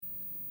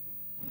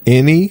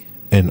Any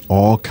and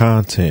all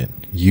content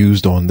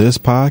used on this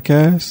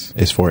podcast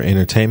is for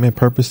entertainment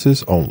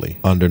purposes only.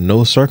 Under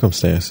no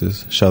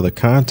circumstances shall the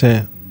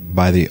content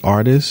by the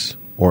artists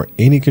or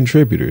any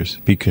contributors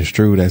be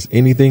construed as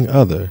anything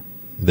other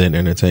than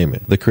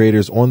entertainment. The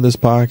creators on this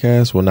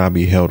podcast will not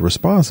be held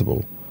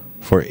responsible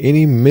for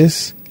any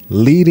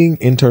misleading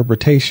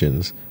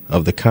interpretations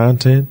of the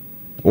content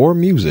or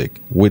music,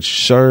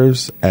 which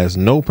serves as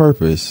no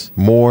purpose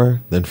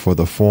more than for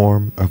the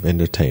form of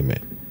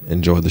entertainment.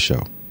 Enjoy the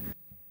show.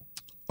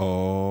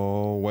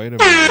 Oh, wait a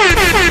minute.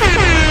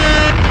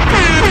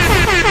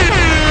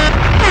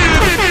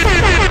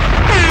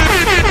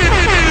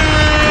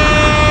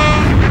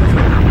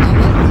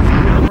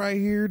 Right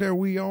here that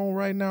we on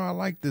right now, I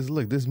like this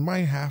look. This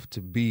might have to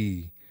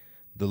be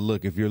the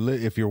look. If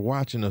you're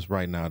watching us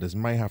right now, this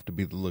might have to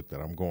be the look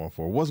that I'm going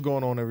for. What's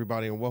going on,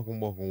 everybody? And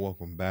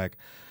welcome back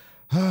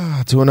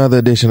to another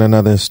edition,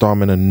 another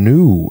installment, a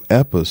new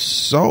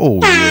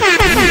episode.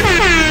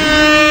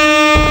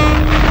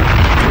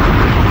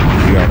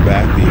 We are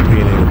back. The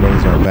opinionated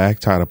brothers are back.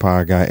 Title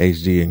Pod Guy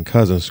HD and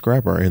Cousin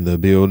Scrap are in the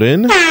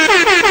building. Well,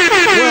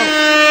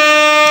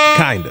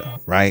 kinda,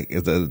 right?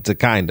 It's a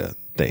kinda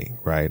thing,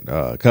 right?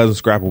 Cousin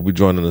Scrap will be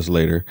joining us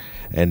later,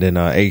 and then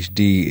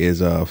HD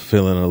is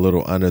feeling a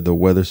little under the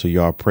weather, so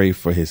y'all pray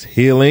for his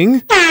healing.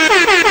 You feel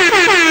what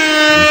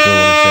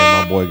I'm saying?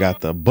 My boy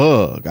got the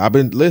bug.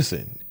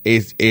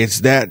 It's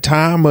that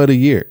time of the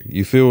year.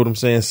 You feel what I'm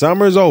saying?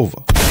 Summer's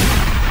over.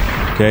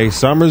 Okay,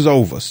 summer's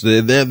over.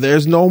 So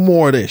there's no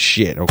more of this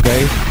shit,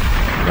 okay?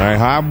 All right,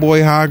 hot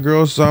boy, hot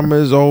girl, summer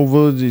is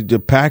over. You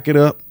pack it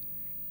up,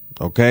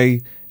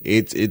 okay?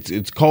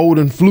 It's cold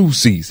and flu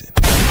season.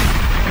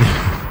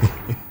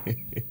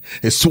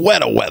 It's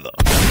sweater weather.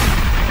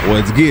 Well,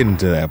 it's getting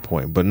to that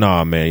point. But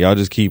nah, man, y'all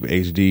just keep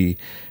HD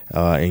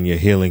in your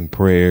healing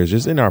prayers,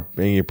 just in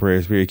your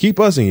prayers period. Keep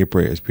us in your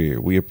prayers period.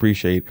 We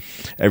appreciate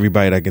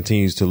everybody that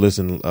continues to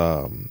listen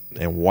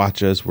and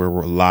watch us. We're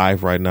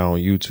live right now on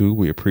YouTube.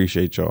 We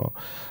appreciate y'all.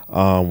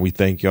 We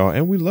thank y'all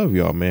and we love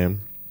y'all,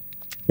 man.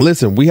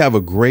 Listen, we have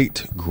a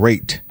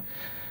great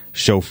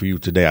show for you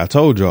today. I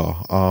told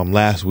y'all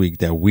last week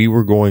that we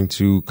were going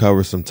to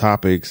cover some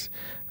topics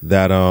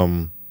that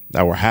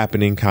were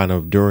happening kind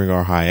of during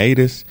our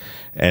hiatus,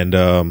 and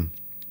kind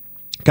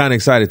of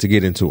excited to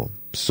get into them.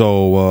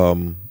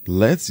 So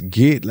let's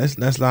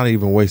not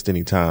even waste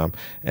any time,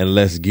 and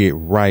let's get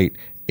right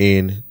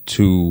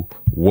into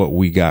what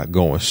we got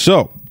going.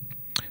 So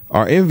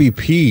our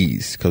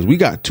MVPs, because we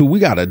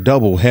got a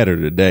double header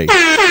today. We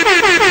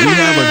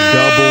have a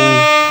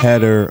double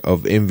header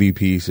of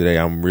MVPs today.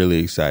 I'm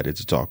really excited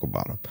to talk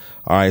about them.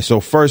 All right. So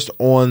first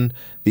on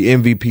the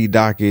MVP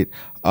docket,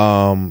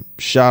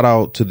 shout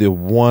out to the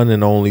one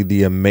and only,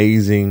 the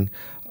amazing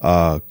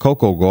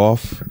Coco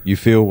Gauff. You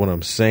feel what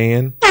I'm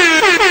saying?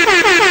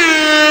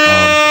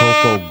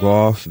 Coco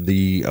Gauff,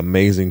 the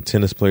amazing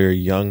tennis player,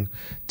 young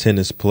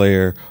tennis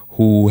player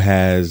who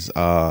has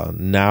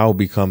now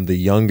become the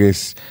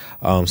youngest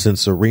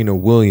since Serena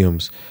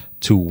Williams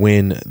to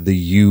win the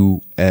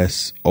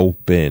U.S.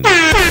 Open.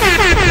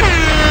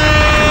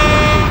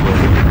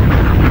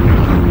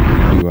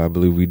 I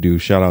believe we do.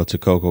 Shout out to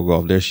Coco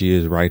Gauff. There she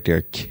is right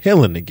there,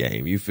 killing the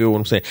game. You feel what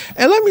I'm saying?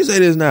 And let me say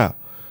this now.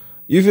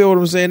 You feel what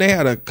I'm saying? They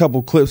had a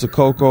couple clips of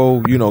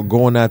Coco,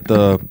 going at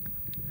the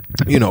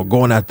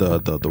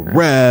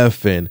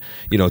ref, and,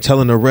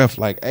 telling the ref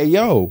like, hey,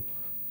 yo,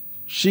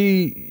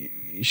 she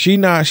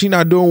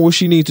not doing what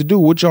she needs to do.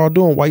 What y'all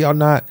doing? Why y'all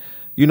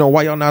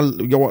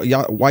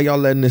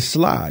letting this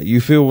slide?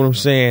 You feel what I'm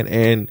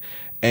saying?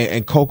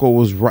 And Coco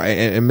was right,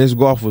 and Ms.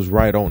 Gauff was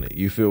right on it.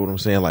 You feel what I'm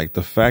saying? Like,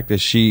 the fact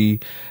that she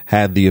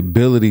had the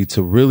ability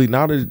to really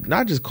not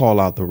just call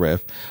out the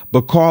ref,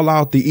 but call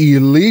out the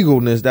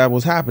illegalness that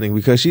was happening,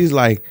 because she's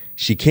like,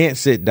 she can't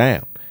sit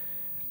down.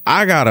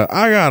 I got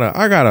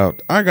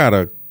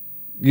a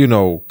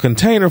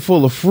container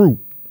full of fruit,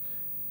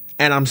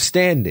 and I'm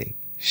standing.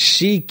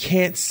 She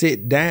can't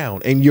sit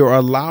down, and you're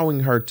allowing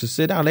her to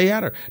sit down. They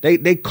had her.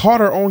 They caught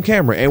her on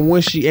camera, and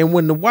when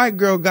the white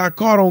girl got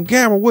caught on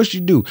camera, what'd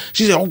she do?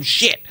 She said, "Oh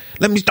shit,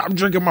 let me stop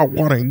drinking my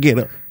water and get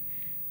up."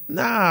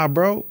 Nah,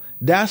 bro.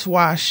 That's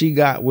why she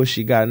got what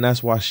she got, and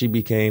that's why she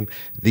became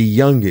the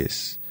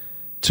youngest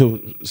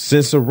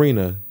since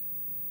Serena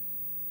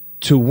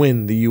to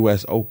win the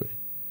U.S. Open.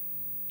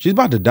 She's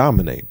about to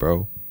dominate,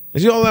 bro.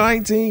 And she's only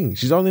 19.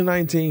 She's only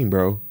 19,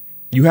 bro.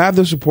 You have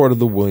the support of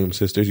the Williams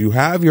sisters. You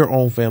have your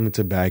own family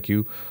to back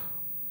you.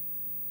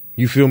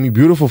 You feel me?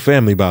 Beautiful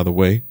family, by the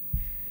way.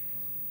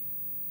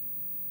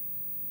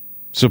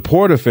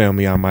 Supportive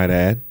family, I might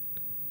add.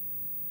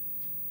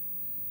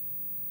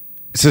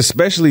 It's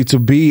especially to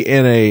be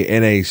in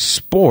a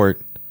sport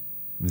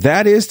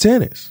that is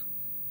tennis,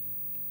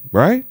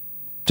 right?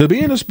 To be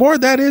in a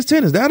sport that is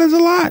tennis, that is a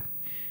lot.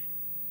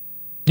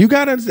 You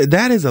got to understand,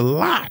 that is a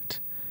lot.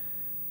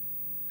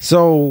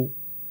 So,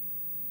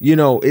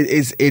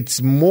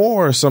 it's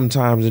more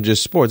sometimes than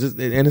just sports,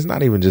 and it's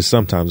not even just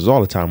sometimes. It's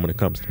all the time when it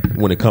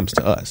comes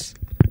to us.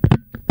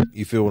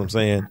 You feel what I'm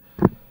saying?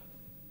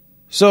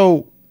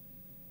 So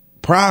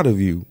proud of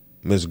you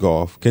Miss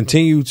Golf.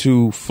 Continue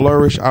to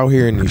flourish out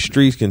here in these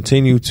streets.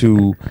 Continue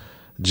to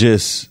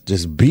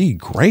just be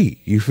great.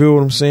 You feel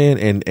what I'm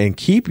saying? And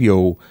keep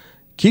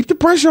the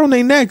pressure on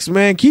their necks,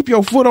 man. Keep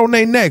your foot on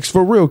their necks,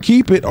 for real.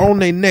 Keep it on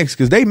their necks,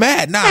 because they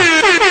mad now.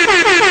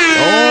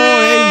 Oh,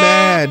 they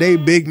mad. They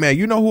big mad.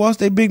 You know who else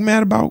they big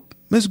mad about?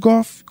 Miss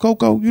Golf,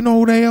 Coco. You know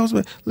who they else?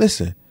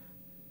 Listen,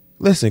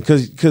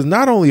 because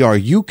not only are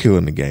you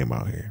killing the game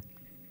out here,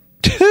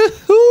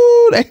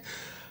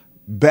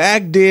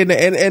 back then,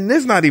 and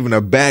it's not even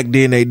a back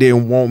then they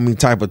didn't want me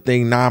type of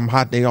thing. Now I'm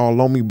hot, they all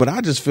on me. But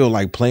I just feel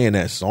like playing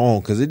that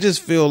song because it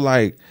just feel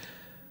like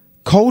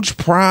Coach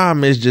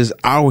Prime is just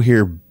out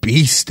here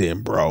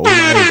beasting, bro.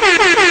 Like,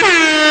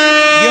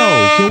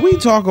 yo, can we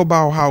talk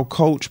about how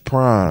Coach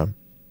Prime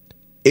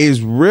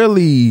is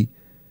really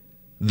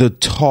the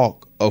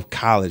talk of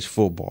college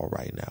football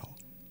right now?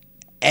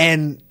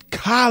 And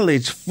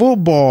college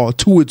football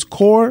to its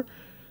core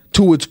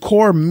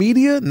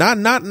media,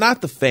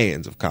 not the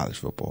fans of college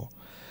football,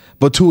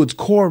 but to its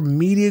core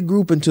media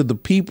group and to the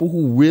people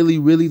who really,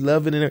 really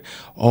love it. And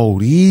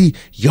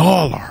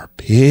y'all are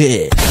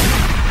pissed.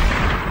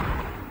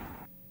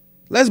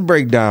 Let's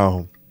break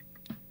down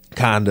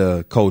kind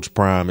of Coach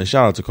Prime, and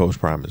shout out to Coach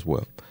Prime as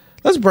well.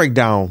 Let's break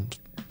down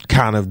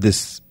kind of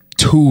this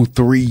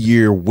 2-3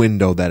 year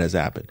window that has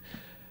happened.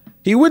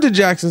 He went to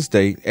Jackson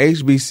State,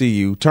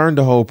 HBCU, turned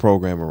the whole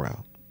program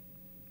around.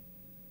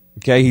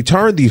 Okay, he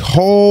turned the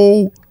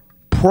whole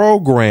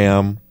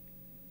program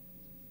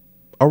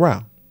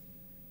around.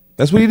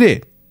 That's what he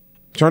did.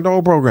 Turned the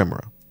whole program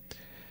around.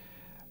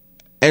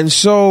 And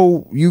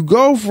so you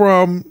go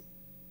from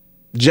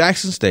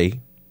Jackson State,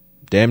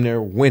 damn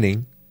near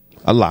winning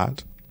a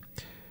lot.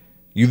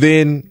 You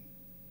then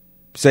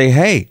say,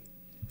 hey,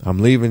 I'm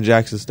leaving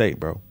Jackson State,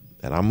 bro.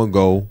 And I'm going to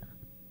go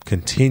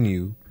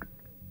continue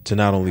to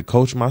not only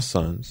coach my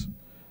sons,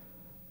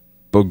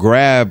 but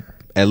grab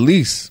at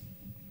least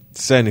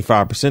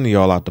 75% of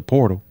y'all out the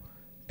portal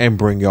and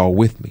bring y'all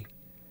with me.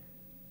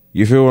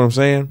 You feel what I'm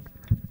saying?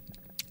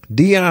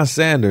 Deion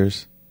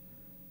Sanders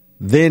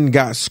then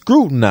got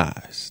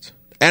scrutinized.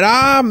 And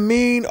I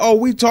mean,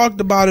 we talked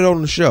about it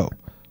on the show.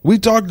 We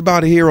talked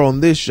about it here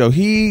on this show.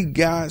 He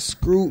got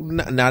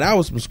scrutinized. Now, that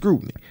was some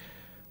scrutiny.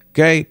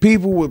 Okay?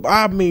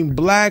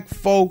 Black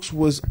folks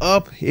was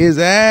up his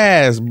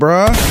ass,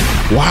 bruh.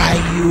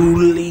 Why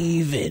you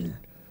leaving?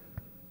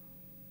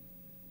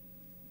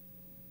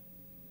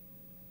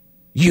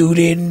 You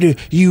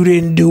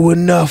didn't do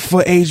enough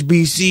for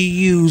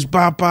HBCUs.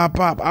 Pop, pop,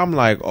 pop. I'm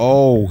like,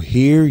 oh,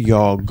 here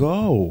y'all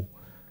go.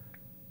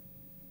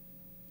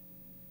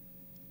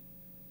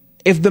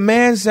 If the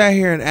man sat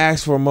here and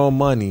asked for more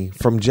money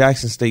from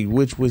Jackson State,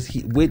 which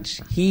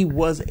he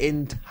was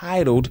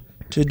entitled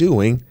to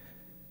doing,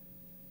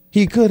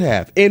 he could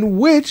have. In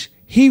which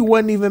he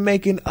wasn't even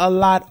making a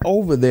lot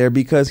over there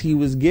because he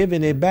was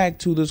giving it back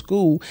to the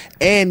school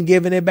and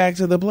giving it back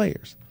to the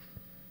players.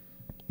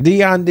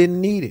 Deion didn't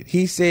need it.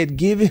 He said,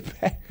 give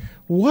it back.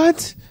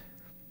 What?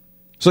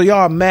 So y'all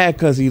are mad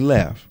because he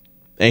left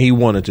and he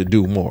wanted to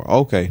do more.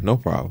 Okay, no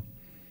problem.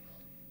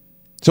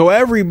 So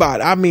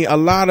everybody, a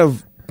lot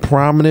of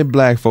prominent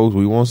black folks,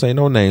 we won't say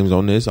no names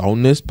on this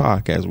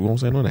podcast. We won't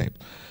say no names.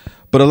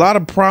 But a lot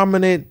of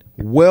prominent,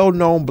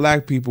 well-known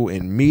black people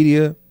in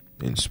media,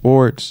 in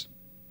sports,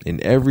 in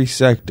every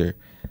sector,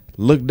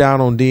 looked down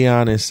on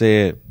Deion and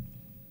said,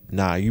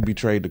 nah, you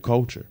betrayed the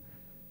culture.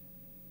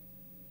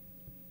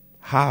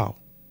 How?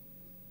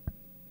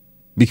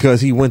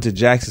 Because he went to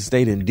Jackson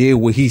State and did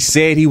what he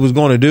said he was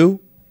going to do?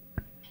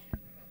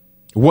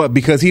 What?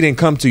 Because he didn't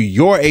come to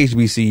your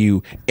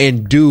HBCU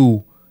and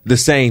do the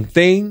same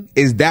thing?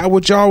 Is that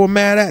what y'all were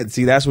mad at?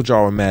 See, that's what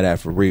y'all were mad at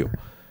for real.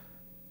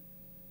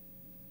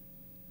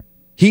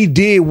 He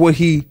did what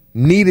he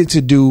needed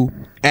to do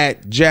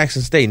at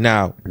Jackson State.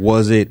 Now,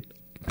 was it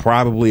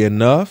probably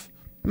enough?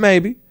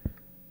 Maybe.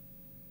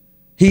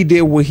 He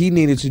did what he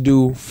needed to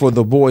do for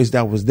the boys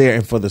that was there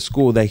and for the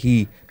school that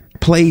he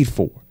played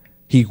for,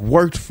 he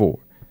worked for.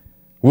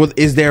 Well,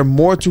 is there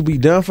more to be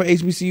done for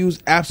HBCUs?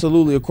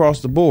 Absolutely,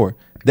 across the board.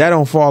 That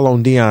don't fall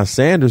on Deion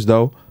Sanders,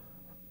 though,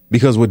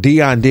 because what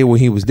Deion did when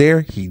he was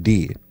there, he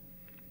did.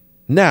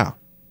 Now,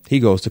 he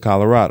goes to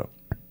Colorado.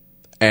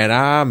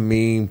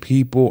 And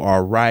people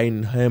are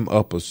writing him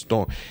up a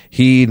storm.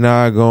 He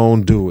not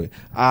gonna do it.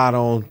 I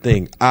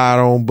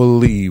don't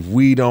believe.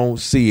 We don't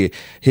see it.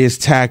 His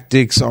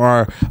tactics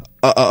are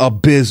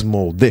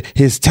abysmal.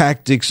 His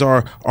tactics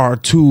are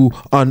too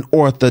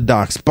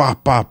unorthodox.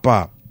 Bop, bop,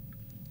 bop.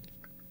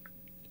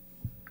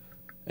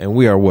 And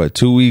we are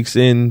 2 weeks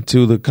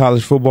into the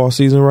college football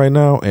season right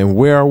now. And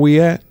where are we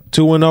at?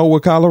 2-0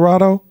 with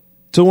Colorado?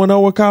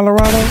 2-0 with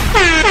Colorado?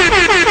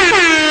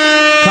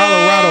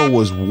 Colorado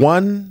was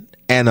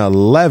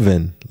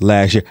 1-11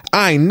 last year.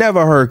 I ain't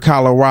never heard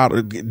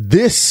Colorado.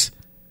 This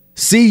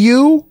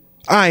CU,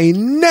 I ain't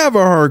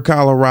never heard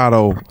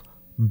Colorado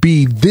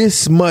be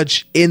this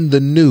much in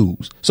the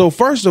news. So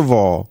first of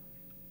all,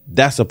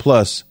 that's a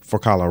plus for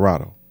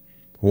Colorado.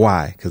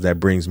 Why? Because that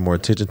brings more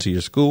attention to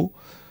your school.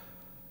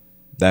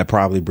 That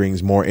probably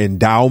brings more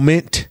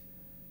endowment.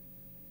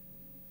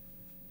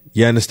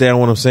 You understand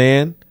what I'm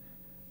saying?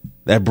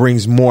 That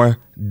brings more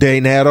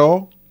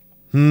dinero.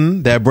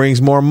 That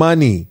brings more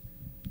money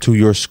to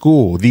your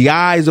school. The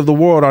eyes of the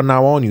world are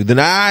now on you.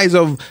 The eyes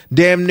of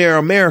damn near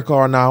America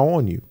are now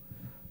on you.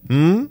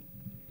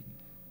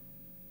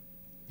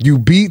 You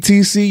beat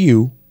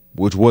TCU,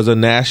 which was a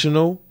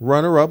national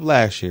runner-up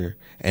last year,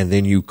 and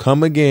then you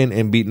come again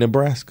and beat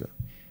Nebraska.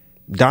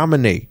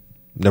 Dominate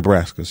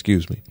Nebraska,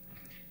 excuse me.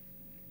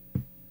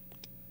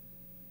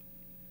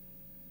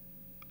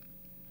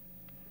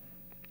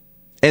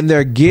 And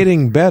they're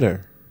getting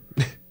better.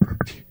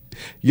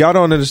 Y'all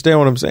don't understand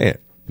what I'm saying.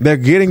 They're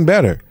getting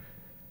better.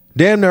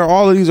 Damn near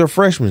all of these are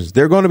freshmen.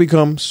 They're going to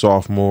become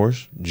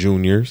sophomores,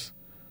 juniors.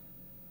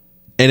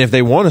 And if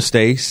they want to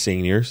stay,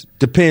 seniors.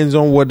 Depends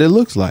on what it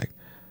looks like.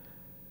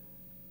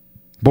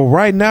 But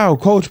right now,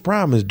 Coach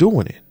Prime is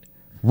doing it.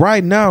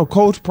 Right now,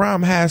 Coach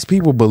Prime has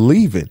people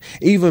believing.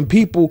 Even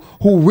people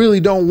who really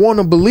don't want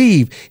to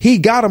believe. He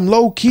got them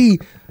low key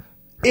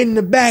in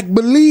the back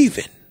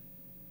believing.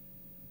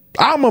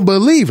 I'm a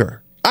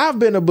believer. I've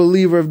been a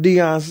believer of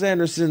Deion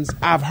Sanders since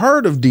I've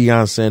heard of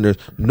Deion Sanders,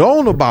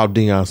 known about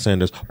Deion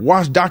Sanders,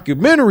 watched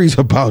documentaries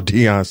about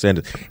Deion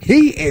Sanders.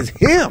 He is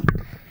him.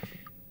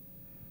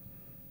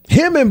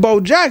 Him and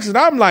Bo Jackson,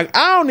 I'm like,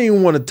 I don't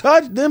even want to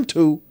touch them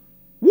two.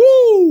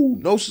 Woo!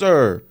 No,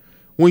 sir.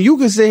 When you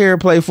can sit here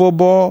and play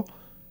football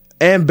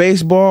and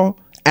baseball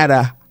at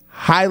a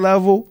high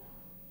level,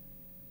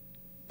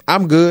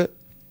 I'm good.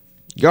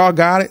 Y'all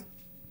got it.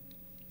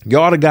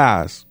 Y'all the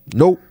guys.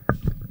 Nope.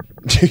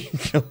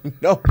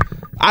 No,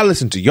 I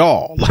listen to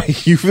y'all.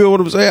 Like, you feel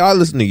what I'm saying? I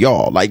listen to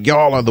y'all. Like,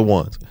 y'all are the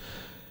ones.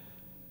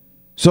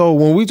 So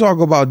when we talk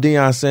about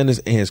Deion Sanders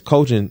and his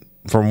coaching,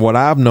 from what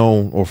I've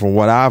known or from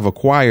what I've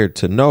acquired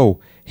to know,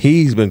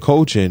 he's been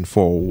coaching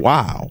for a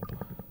while,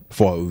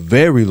 for a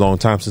very long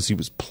time, since he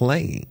was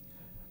playing.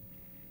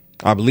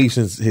 I believe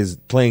since his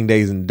playing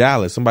days in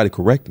Dallas. Somebody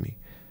correct me.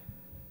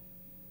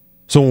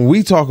 So when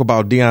we talk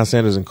about Deion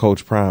Sanders and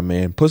Coach Prime,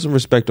 man, put some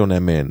respect on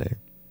that man name.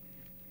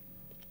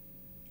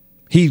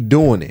 He's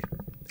doing it.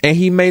 And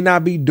he may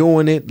not be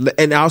doing it.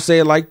 And I'll say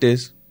it like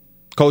this.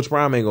 Coach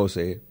Prime ain't going to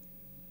say it.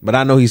 But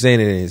I know he's saying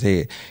it in his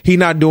head. He's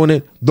not doing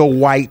it the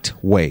white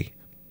way.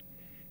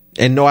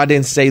 And no, I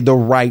didn't say the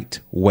right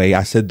way.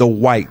 I said the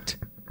white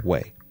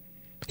way.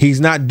 He's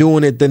not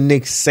doing it the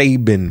Nick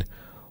Saban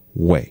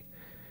way.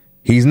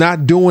 He's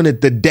not doing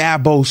it the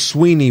Dabo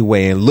Swinney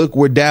way. And look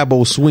where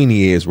Dabo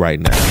Swinney is right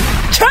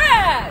now.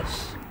 Trash!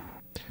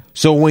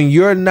 So when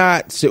you're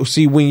not,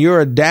 see, when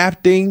you're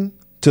adapting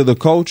to the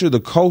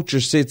culture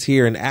sits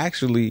here and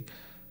actually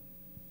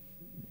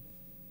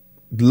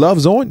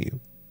loves on you.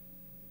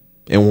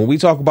 And when we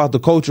talk about the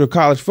culture of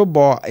college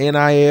football,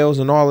 NILs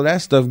and all of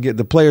that stuff, get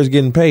the players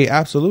getting paid.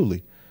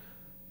 Absolutely.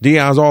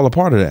 Deion's all a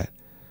part of that.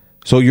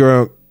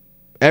 So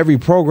every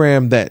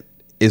program that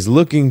is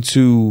looking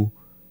to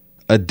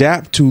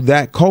adapt to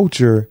that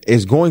culture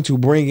is going to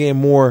bring in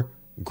more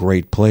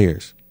great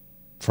players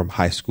from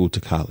high school to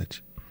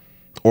college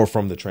or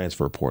from the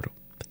transfer portal.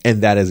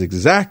 And that is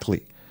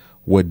exactly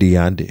what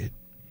Deion did.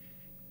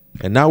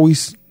 And now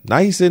he's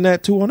sitting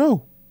at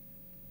 2-0.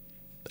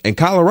 And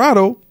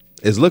Colorado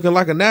is looking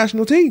like a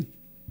national team.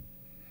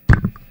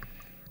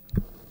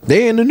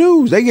 They in the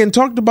news. They getting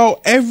talked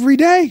about every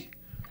day.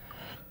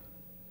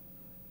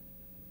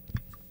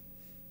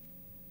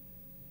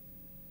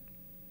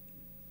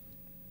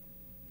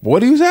 What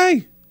do you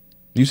say?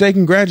 You say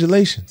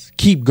congratulations.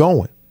 Keep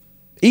going.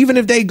 Even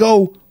if they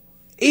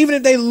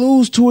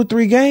lose 2 or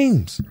 3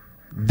 games,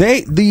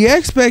 the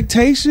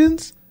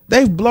expectations,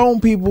 they've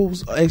blown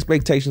people's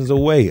expectations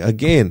away.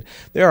 Again,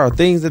 there are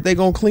things that they're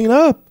going to clean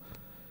up.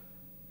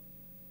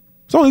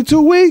 It's only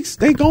 2 weeks.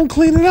 They going to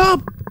clean it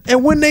up.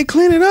 And when they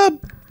clean it up,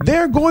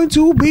 they're going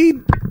to be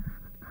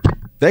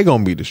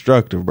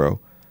destructive, bro.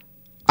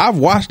 I've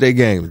watched their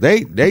games.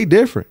 They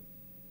different.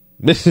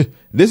 This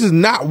is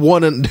not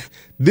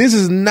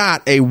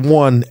a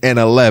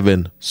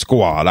 1-11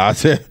 squad. I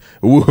said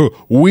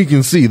we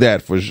can see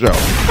that for sure. So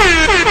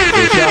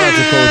shout out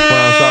to Coach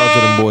Brown. Shout out to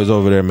them boys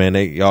over there, man.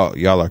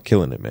 Y'all are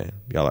killing it, man.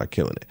 Y'all are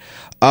killing it.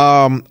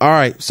 All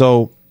right,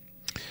 so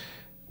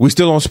we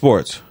still on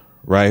sports,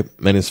 right?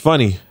 And it's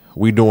funny,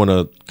 we doing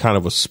a kind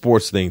of a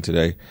sports thing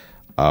today.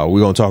 We're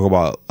gonna talk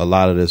about a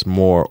lot of this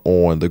more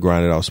on the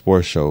Grinded Out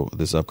Sports Show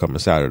this upcoming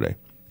Saturday.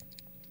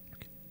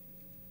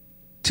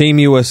 Team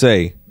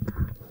USA,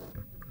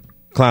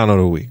 Clown of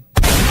the Week.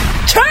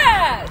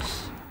 Trash!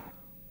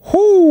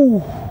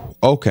 Whoo!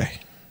 Okay.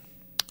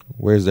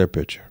 Where's their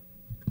picture?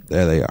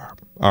 There they are.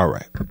 All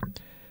right.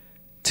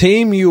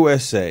 Team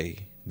USA,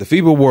 the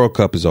FIBA World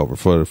Cup is over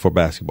for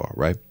basketball,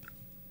 right?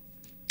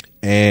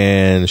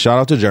 And shout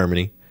out to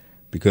Germany,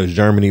 because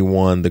Germany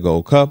won the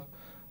gold cup.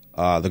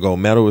 The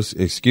gold medal,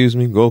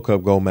 gold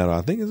cup, gold medal.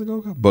 I think it's a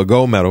gold cup, but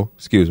gold medal,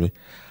 excuse me.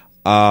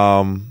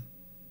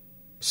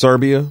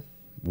 Serbia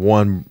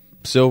won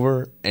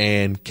silver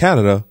and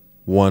Canada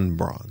won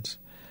bronze.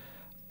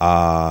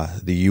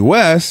 The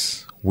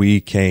U.S.,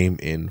 we came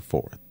in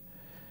 4th.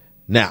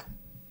 Now,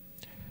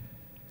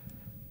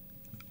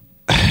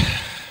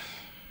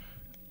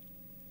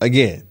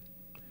 again,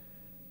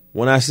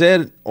 when I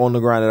said on the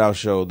Grind It Out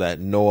show that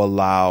Noah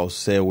Lyles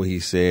said what he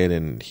said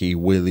and he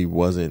really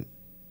wasn't,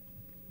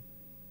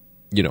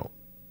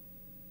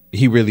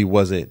 he really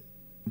wasn't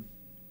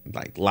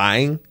like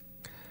lying.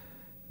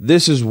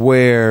 This is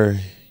where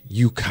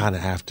you kind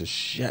of have to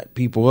shut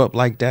people up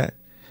like that.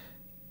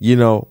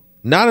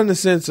 Not in the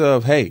sense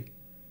of, hey,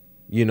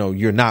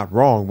 you're not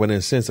wrong, but in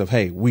the sense of,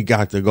 hey, we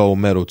got the gold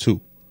medal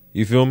too.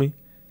 You feel me?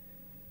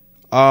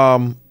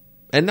 And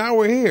now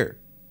we're here.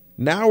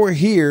 Now we're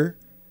here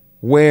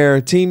where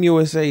Team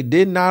USA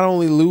did not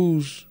only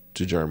lose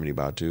to Germany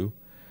by 2.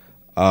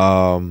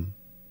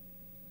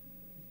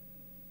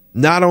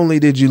 Not only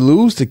did you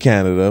lose to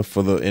Canada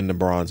in the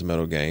bronze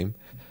medal game.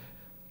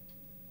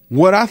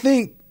 What I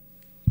think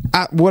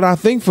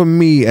for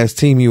me as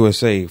Team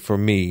USA, for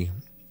me,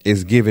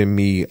 is giving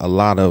me a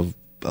lot of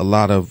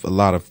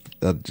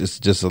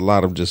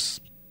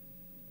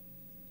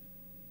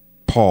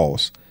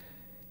pause,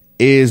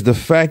 is the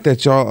fact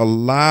that y'all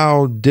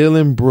allowed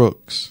Dylan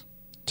Brooks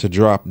to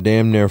drop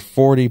damn near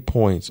 40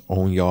 points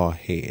on y'all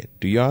head.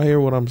 Do y'all hear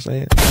what I'm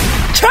saying?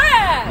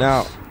 Trash!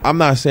 Now, I'm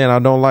not saying I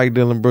don't like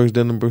Dylan Brooks.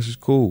 Dylan Brooks is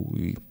cool.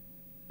 He's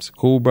a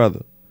cool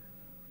brother.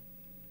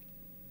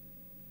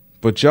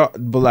 But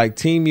like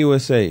Team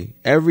USA,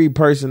 every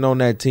person on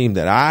that team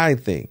that I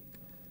think,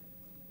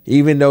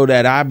 even though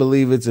that I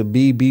believe it's a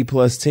B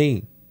plus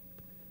team,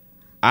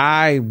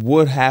 I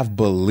would have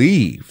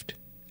believed,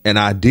 and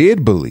I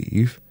did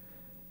believe,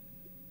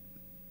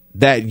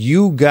 that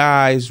you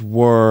guys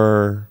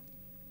were,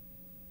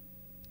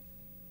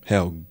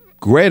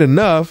 great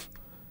enough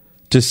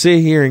to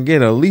sit here and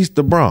get at least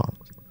the bronze.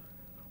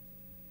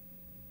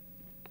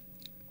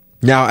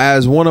 Now,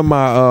 as one of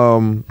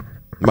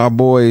my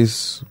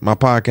boys, my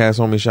podcast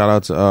homie, shout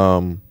out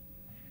to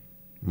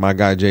my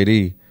guy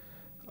JD,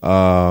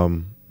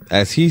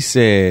 as he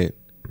said,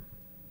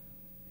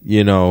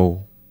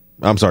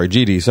 I'm sorry,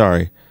 GD,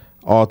 sorry.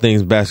 All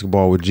things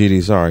basketball with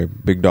GD, sorry,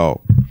 big dog.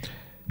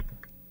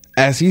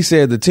 As he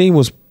said, the team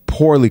was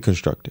poorly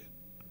constructed.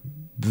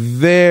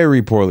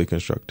 Very poorly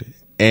constructed.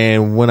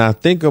 And when I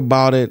think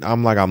about it,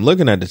 I'm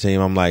looking at the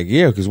team, I'm like,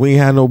 yeah, because we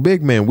ain't had no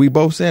big man. We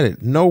both said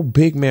it. No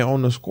big man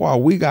on the squad.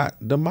 We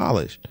got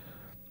demolished.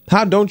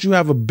 How don't you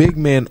have a big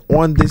man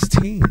on this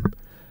team?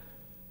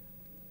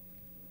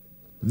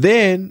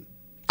 Then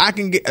I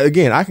can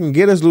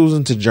get us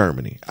losing to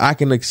Germany. I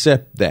can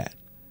accept that.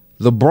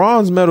 The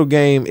bronze medal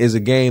game is a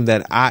game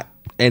that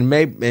and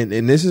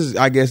this is,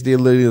 I guess, the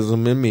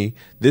elitism in me.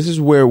 This is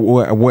where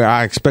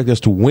I expect us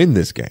to win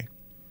this game.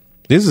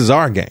 This is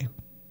our game.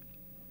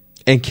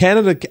 And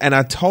Canada, and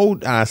I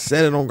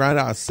said it on Grind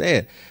Out, I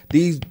said,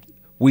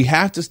 we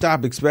have to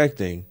stop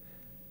expecting,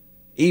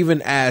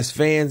 even as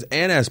fans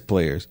and as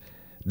players,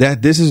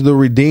 that this is the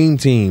redeemed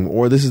team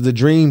or this is the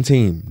dream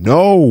team.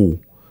 No.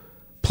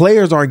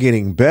 Players are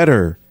getting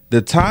better.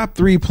 The top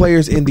 3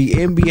 players in the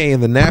NBA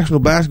and the National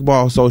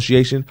Basketball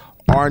Association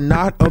are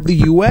not of the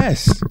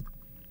U.S.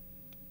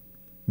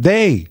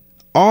 They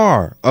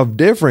are of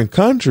different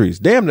countries.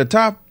 Damn, the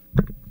top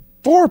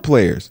 4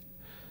 players.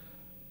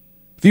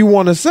 If you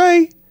want to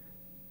say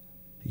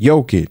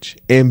Jokic,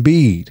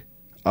 Embiid,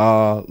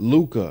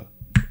 Luka,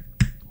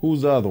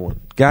 who's the other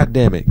one? God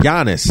damn it,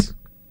 Giannis.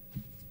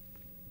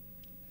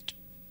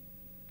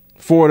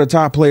 4 of the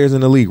top players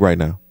in the league right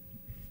now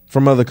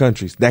from other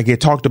countries that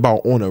get talked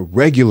about on a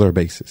regular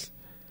basis.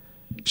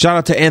 Shout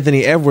out to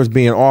Anthony Edwards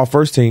being all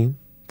first team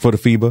for the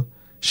FIBA.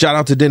 Shout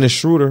out to Dennis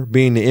Schroeder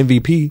being the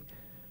MVP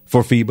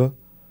for FIBA.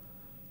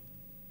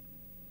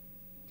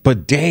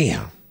 But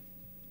damn.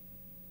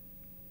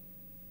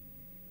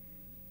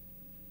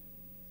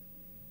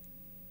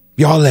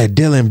 Y'all let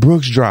Dylan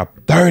Brooks drop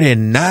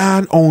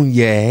 39 on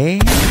your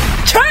head?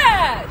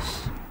 Trash!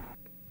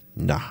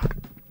 Nah.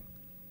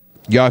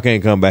 Y'all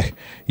can't come back.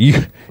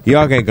 Y'all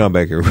can't come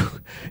back here.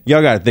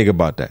 Y'all got to think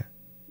about that.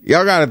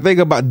 Y'all got to think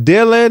about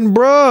Dylan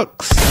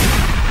Brooks.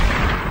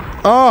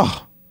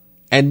 Oh.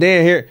 And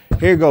then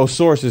here goes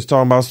sources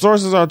talking about.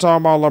 Sources are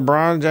talking about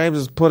LeBron James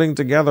is putting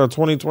together a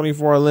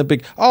 2024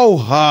 Olympic. Oh,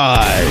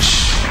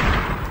 hush.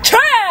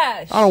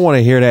 Trash! I don't want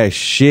to hear that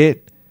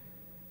shit.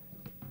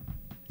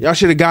 Y'all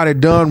should have got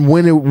it done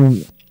when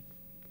it,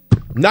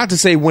 not to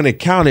say when it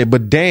counted,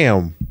 but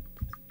damn,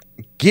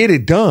 get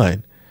it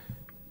done.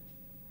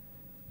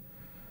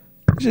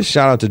 Just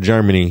shout out to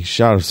Germany,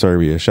 shout out to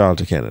Serbia, shout out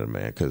to Canada,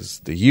 man, because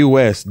the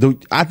U.S.,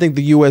 I think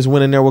the U.S.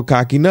 went in there with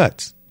cocky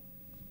nuts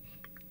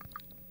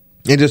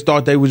and just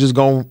thought they were just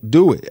going to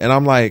do it. And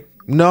I'm like,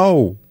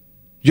 no,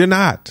 you're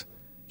not.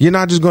 You're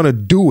not just going to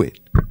do it.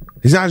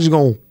 It's not just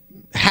going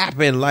to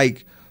happen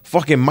like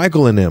fucking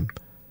Michael and them.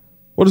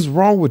 What is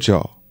wrong with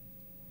y'all?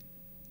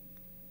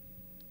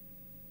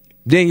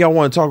 Then y'all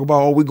want to talk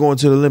about, we going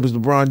to the Olympics,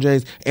 LeBron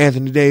James,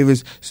 Anthony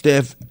Davis,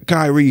 Steph,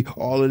 Kyrie,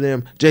 all of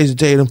them, Jason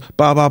Tatum,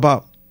 blah.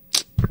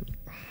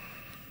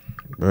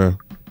 Bruh.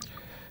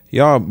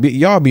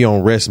 Y'all be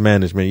on rest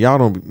management. Y'all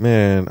don't be,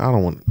 man, I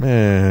don't want,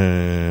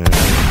 man.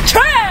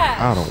 Trash!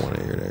 I don't want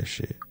to hear that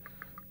shit.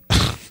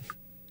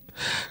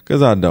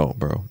 Because I don't,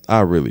 bro. I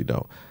really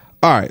don't.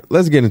 All right,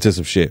 let's get into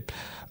some shit.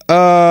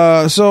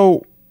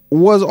 So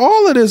was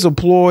all of this a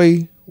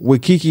ploy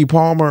with Keke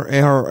Palmer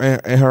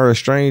and her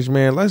estranged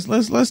man?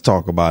 Let's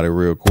talk about it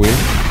real quick.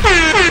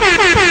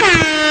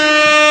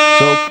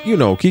 So,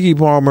 Keke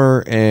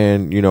Palmer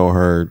and,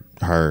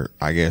 her,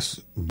 I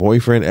guess,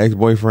 boyfriend,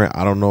 ex-boyfriend,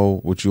 I don't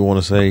know what you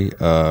want to say,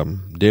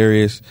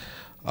 Darius,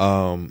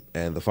 and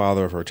the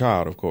father of her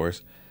child, of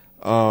course.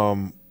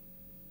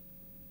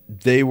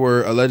 They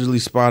were allegedly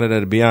spotted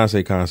at a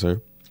Beyonce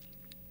concert.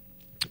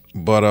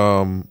 But,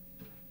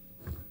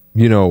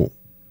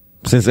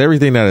 since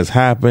everything that has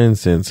happened,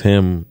 since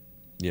him,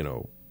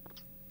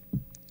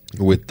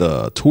 with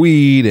the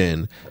tweet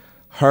and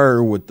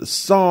her with the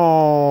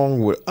song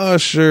with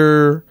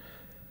Usher,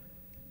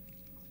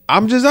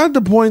 I'm just at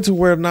the point to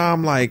where now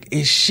I'm like,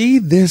 is she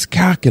this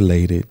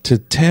calculated to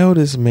tell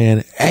this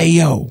man, hey,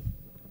 yo,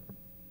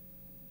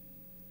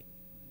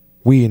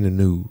 we in the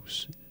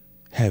news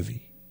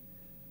heavy.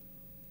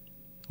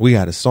 We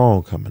got a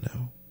song coming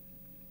out.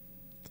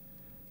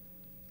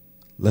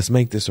 Let's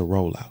make this a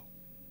rollout.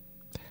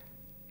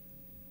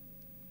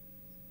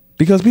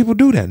 Because people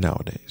do that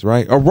nowadays,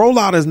 right? A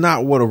rollout is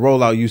not what a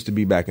rollout used to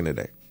be back in the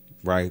day,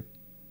 right?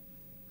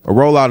 A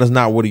rollout is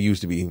not what it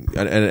used to be.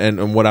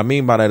 And what I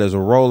mean by that is a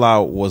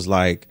rollout was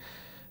like,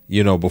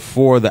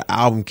 before the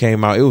album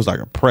came out, it was like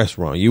a press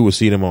run. You would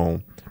see them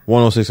on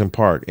 106 in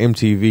Park,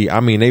 MTV. I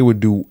mean, they would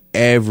do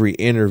every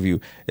interview,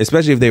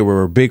 especially if they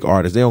were a big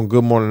artist. They're on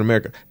Good Morning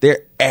America.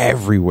 They're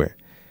everywhere.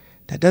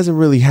 That doesn't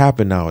really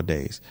happen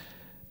nowadays.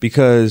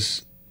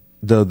 Because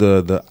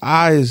the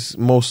eyes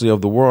mostly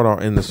of the world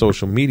are in the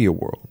social media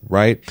world,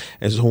 right?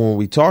 And so when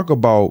we talk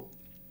about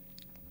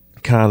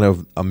kind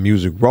of a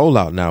music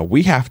rollout now,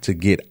 we have to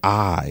get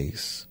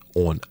eyes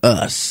on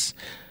us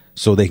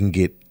so they can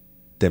get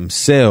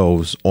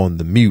themselves on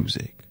the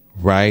music,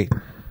 right?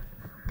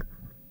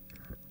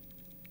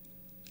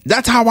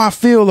 That's how I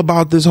feel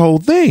about this whole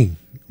thing,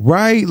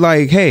 right?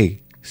 Like,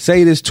 hey,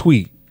 say this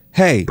tweet.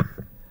 Hey,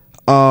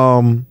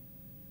 well,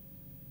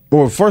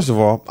 first of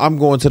all, I'm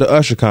going to the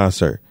Usher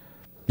concert.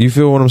 You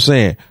feel what I'm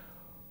saying?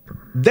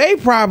 They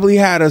probably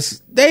had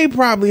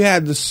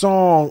the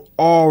song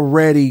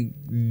already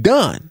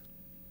done.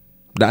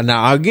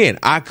 Now again,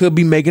 I could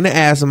be making an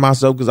ass of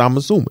myself because I'm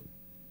assuming,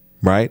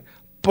 right?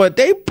 But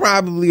they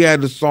probably had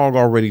the song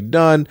already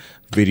done.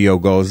 Video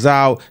goes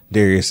out.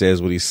 Darius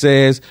says what he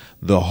says.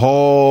 The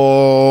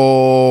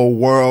whole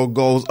world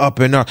goes up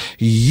in arms.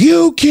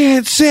 You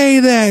can't say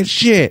that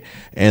shit.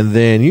 And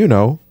then,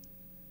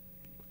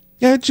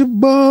 got your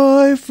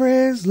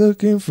boyfriend's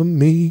looking for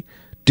me.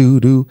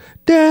 Doo-doo,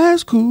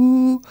 that's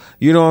cool.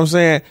 You know what I'm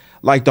saying?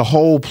 Like the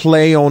whole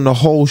play on the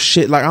whole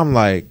shit. Like, I'm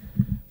like,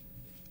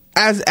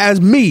 as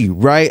me,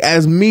 right?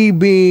 As me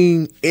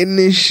being in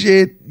this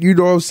shit, you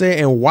know what I'm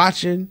saying? And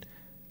watching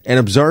and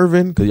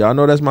observing, because y'all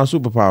know that's my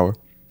superpower.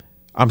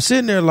 I'm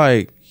sitting there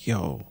like,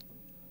 yo,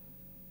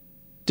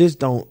 this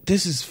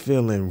is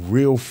feeling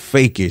real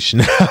fakeish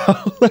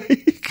now.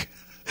 Like,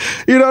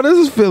 this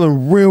is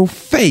feeling real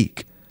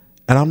fake.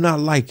 And I'm not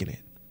liking it.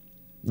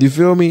 You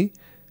feel me?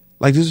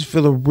 Like, this is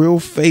feeling real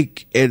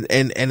fake and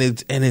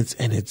it's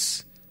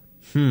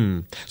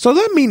So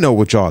let me know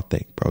what y'all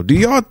think, bro. Do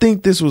y'all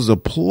think this was a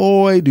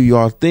ploy? Do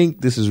y'all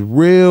think this is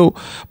real?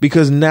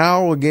 Because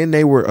now again,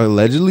 they were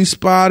allegedly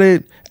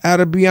spotted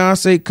at a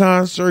Beyonce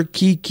concert,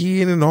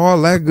 Kiki and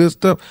all that good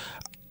stuff.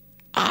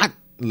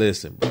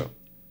 Listen, bro.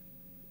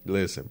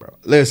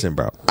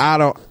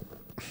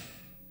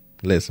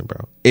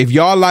 If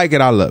y'all like it,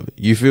 I love it.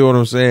 You feel what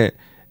I'm saying?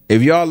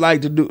 If y'all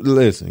like to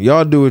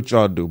y'all do what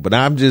y'all do. But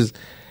I'm just,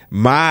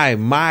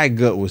 my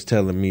gut was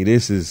telling me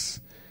this is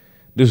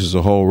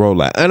a whole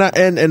rollout.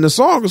 And the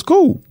song is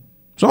cool.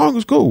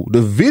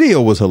 The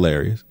video was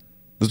hilarious.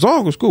 The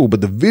song was cool,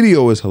 but the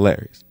video is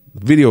hilarious.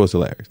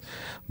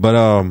 But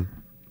I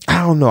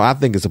don't know. I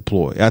think it's a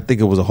ploy. I think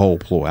it was a whole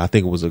ploy. I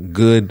think it was a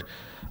good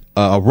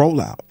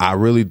rollout. I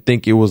really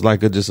think it was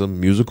like just a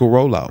musical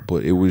rollout,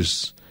 but it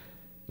was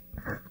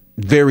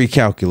very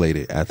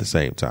calculated at the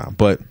same time.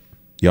 But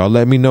y'all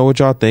let me know what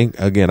y'all think.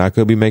 Again, I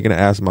could be making an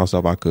ass of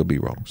myself. I could be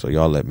wrong. So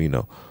y'all let me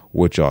know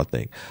what y'all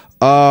think.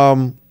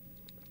 The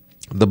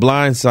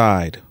Blind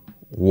Side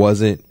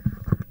wasn't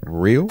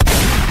real.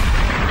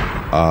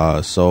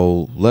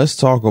 So let's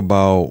talk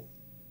about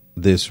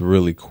this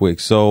really quick.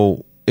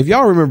 So if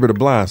y'all remember The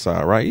Blind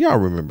Side, right? Y'all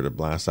remember The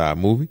Blind Side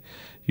movie.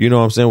 You know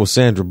what I'm saying? With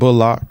Sandra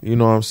Bullock. You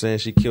know what I'm saying?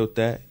 She killed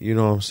that. You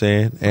know what I'm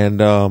saying?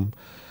 And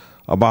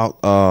about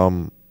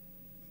a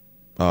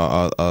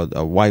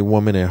white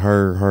woman and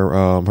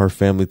her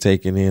family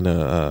taking in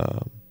I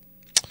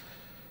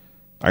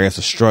guess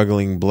a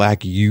struggling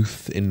black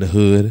youth in the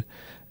hood,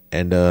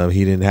 and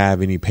he didn't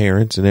have any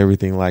parents and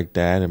everything like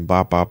that, and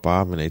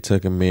and they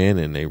took him in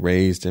and they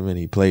raised him and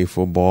he played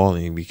football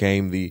and he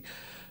became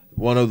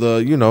one of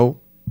the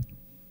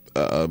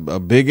a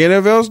big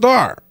NFL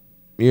star,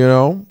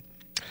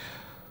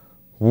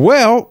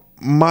 Well,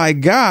 my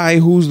guy,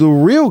 who's the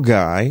real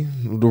guy,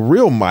 the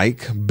real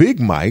Mike,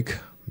 Big Mike,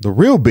 the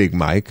real Big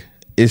Mike,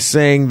 is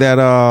saying that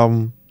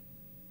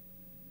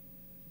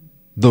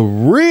the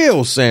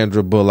real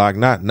Sandra Bullock,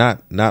 not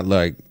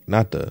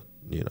the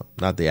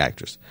not the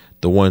actress,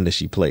 the one that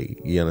she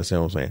played. You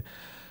understand what I'm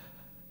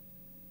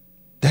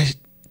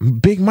saying?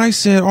 Big Mike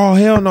said, "Oh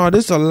hell no,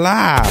 this a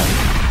lie."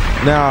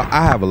 Now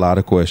I have a lot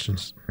of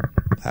questions.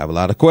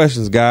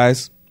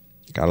 Guys.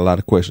 Got a lot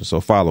of questions, so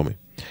follow me.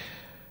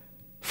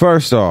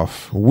 First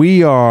off,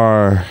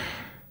 when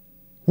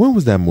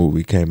was that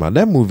movie came out?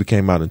 That movie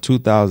came out in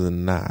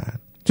 2009.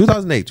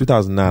 2008,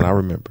 2009, I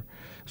remember.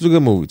 It was a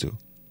good movie too.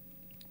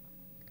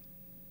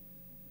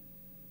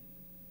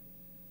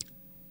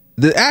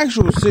 The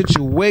actual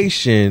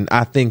situation,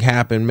 I think,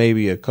 happened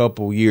maybe a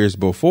couple years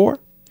before.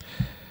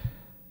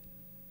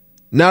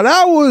 Now,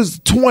 that was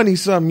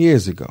 20-something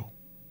years ago.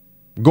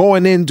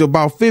 Going into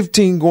about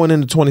 15, going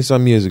into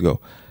 20-something years ago.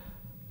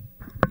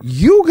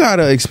 You got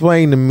to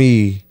explain to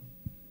me,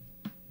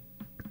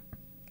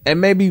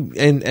 and let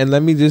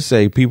me just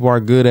say, people are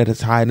good at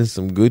hiding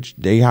some good,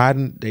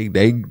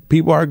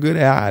 people are good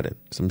at hiding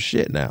some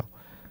shit now.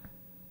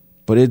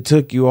 But it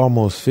took you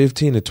almost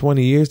 15 to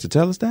 20 years to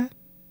tell us that?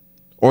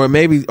 Or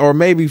maybe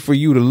for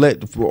you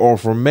to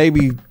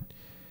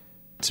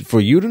for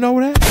you to know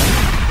that?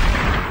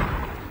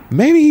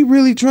 Maybe he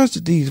really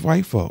trusted these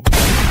white folks.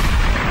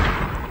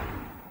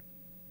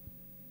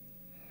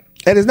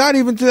 And it's not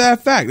even to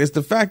that fact. It's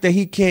the fact that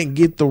he can't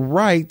get the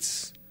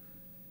rights,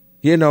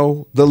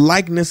 the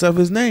likeness of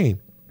his name.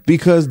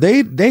 Because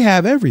they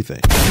have everything.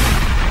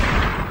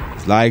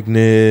 His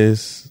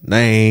likeness,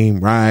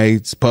 name,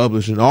 rights,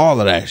 publishing, all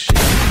of that shit.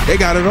 They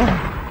got it all.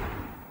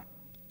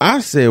 I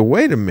said,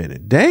 wait a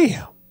minute,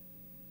 damn.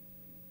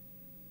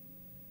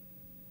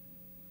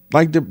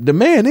 Like the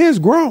man is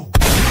grown.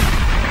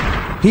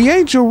 He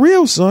ain't your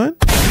real son.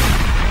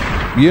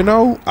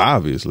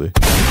 Obviously.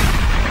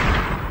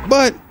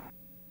 But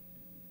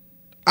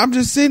I'm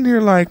just sitting here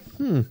like,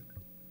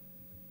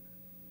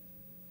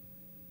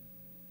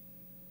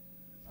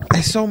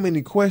 There's so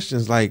many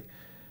questions. Like,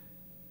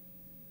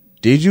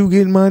 did you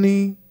get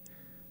money?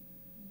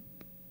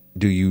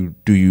 Do you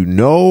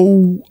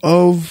know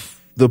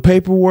of the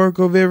paperwork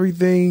of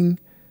everything?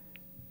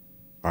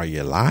 Are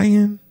you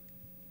lying?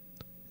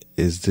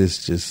 Is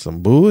this just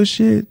some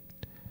bullshit?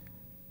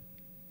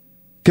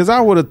 Because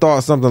I would have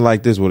thought something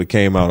like this would have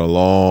came out a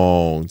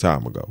long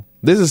time ago.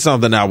 This is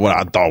something what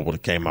I thought would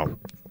have came out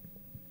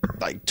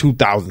like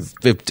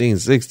 2015,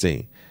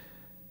 16.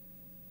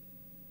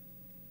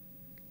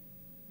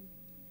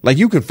 Like,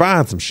 you can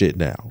find some shit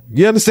now.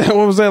 You understand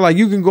what I'm saying? Like,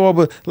 you can go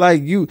up,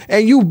 you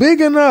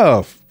big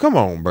enough. Come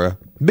on, bruh.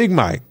 Big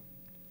Mike.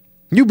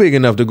 You big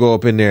enough to go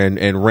up in there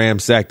and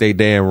ransack they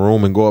damn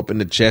room and go up in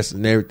the chest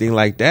and everything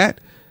like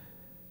that?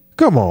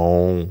 Come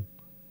on.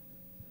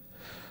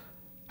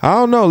 I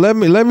don't know. Let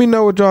me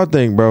know what y'all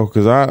think, bro.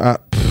 Because I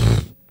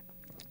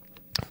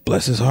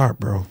bless his heart,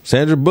 bro.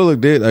 Sandra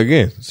Bullock did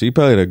again. She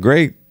played a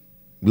great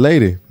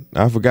lady.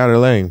 I forgot her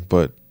name,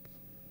 but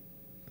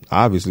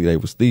obviously they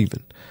was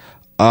thieving.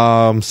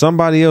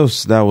 Somebody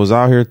else that was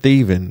out here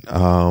thieving.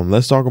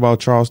 Let's talk about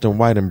Charleston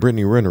White and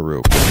Brittany Renner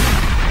real quick.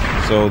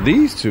 So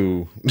these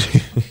two,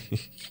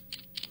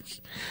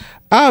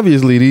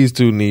 obviously these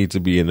two need to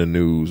be in the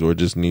news or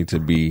just need to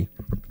be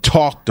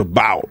talked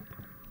about.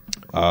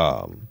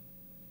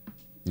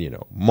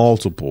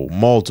 Multiple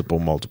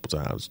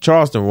times.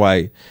 Charleston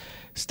White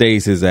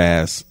stays his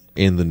ass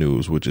in the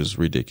news, which is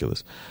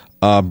ridiculous.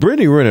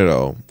 Brittany Renner,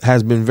 though,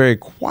 has been very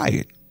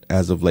quiet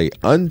as of late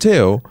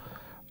until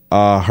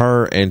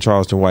her and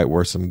Charleston White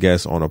were some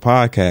guests on a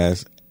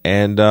podcast,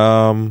 and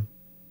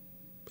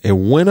it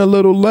went a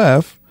little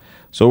left.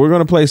 So we're going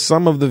to play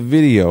some of the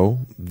video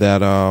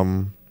that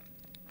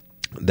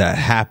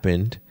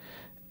happened,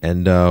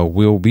 and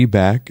we'll be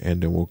back,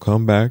 and then we'll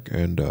come back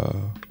and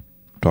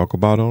talk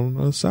about it on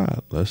the other side.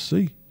 Let's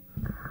see.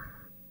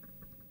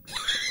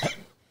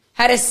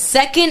 Had a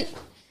second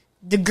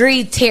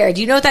degree tear. Do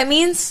you know what that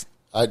means?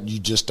 You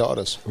just taught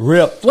us.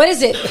 Ripped. What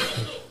is it?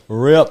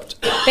 Ripped.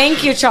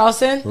 Thank you,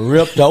 Charleston.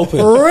 Ripped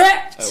open.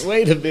 Ripped.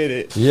 Wait a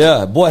minute.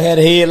 Yeah, boy had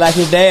a head like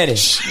his daddy.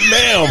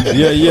 Ma'am.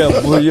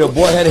 Yeah.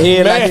 Boy had a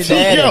head like his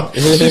daddy. All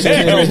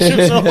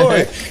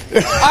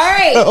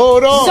right.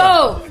 Hold on.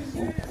 So,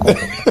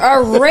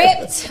 a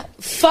ripped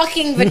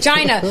fucking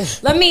vagina.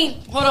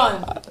 Hold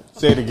on.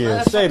 Say it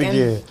again. Say it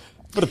again.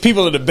 For the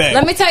people in the back.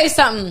 Let me tell you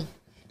something.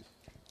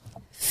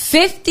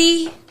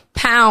 50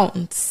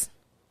 pounds.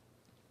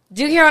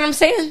 Do you hear what I'm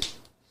saying?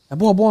 That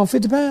boy born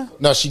 50 pounds?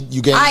 No,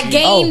 you gained. I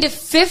gained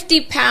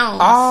 50 pounds.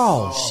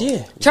 Oh,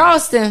 shit.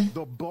 Charleston,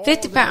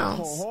 50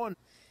 pounds.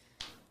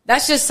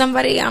 That's just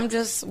somebody, I'm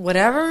just,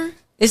 whatever.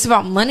 It's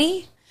about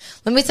money.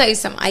 Let me tell you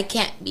something. I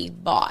can't be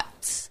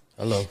bought.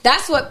 Hello.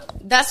 That's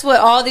what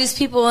all these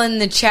people in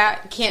the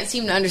chat can't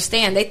seem to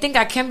understand. They think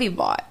I can be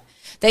bought.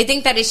 They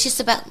think that it's just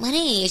about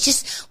money. It's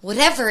just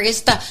whatever.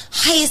 It's the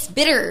highest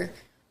bidder.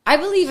 I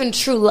believe in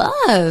true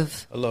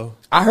love. Hello.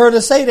 I heard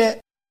her say that.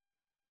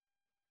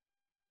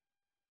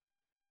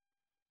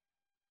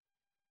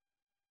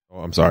 Oh,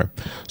 I'm sorry.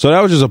 So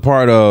that was just a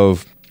part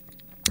of,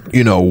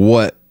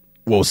 what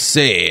was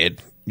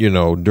said,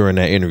 during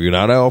that interview.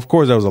 Now, of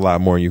course, there was a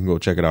lot more. You can go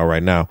check it out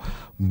right now.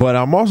 But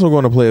I'm also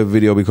going to play a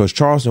video because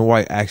Charleston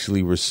White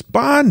actually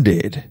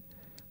responded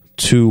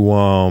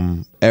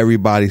to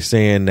everybody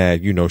saying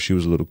that, you know, she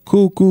was a little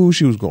cuckoo,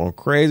 she was going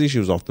crazy, she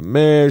was off the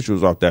meds, she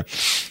was off that,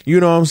 you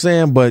know what I'm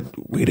saying? But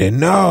we didn't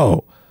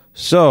know.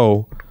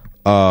 So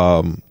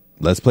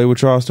let's play what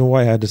Charleston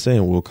White had to say,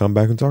 and we'll come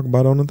back and talk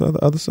about it on the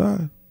other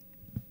side.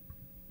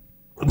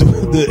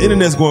 The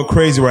internet's going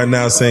crazy right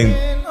now saying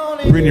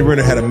Brittany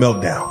Renner had a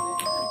meltdown.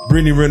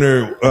 Brittany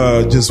Renner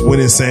just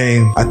went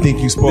insane. I think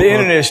you spoke. The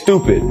internet's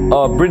stupid.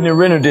 Brittany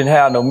Renner didn't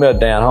have no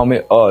meltdown,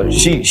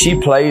 homie. She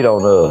played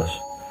on us.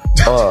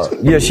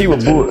 Yeah, she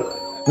was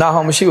Nah,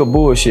 homie, she was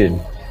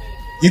bullshitting.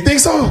 You think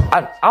so?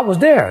 I was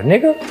there,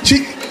 nigga.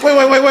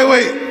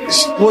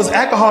 Wait. Was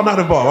alcohol not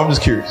involved? I'm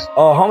just curious.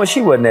 Homie,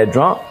 she wasn't that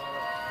drunk.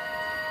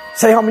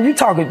 Say, homie, you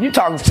talking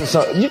to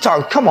some,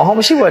 come on,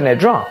 homie, she wasn't that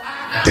drunk.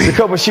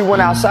 Because when she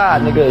went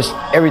outside, nigga,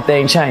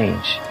 everything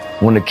changed.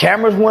 When the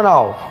cameras went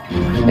off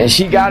and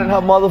she got in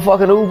her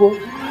motherfucking Uber,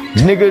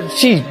 nigga,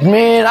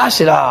 I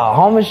said,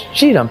 homie,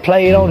 she done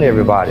played on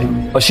everybody.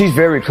 But she's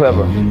very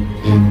clever.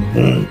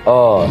 And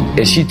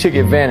she took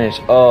advantage.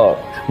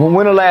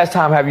 When the last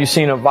time have you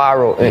seen her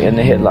viral in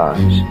the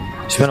headlines?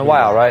 It's been a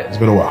while, right? It's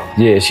been a while.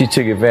 Yeah, she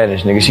took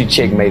advantage, nigga. She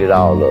checkmated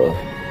all love.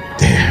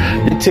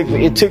 Damn.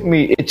 It took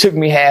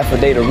me half a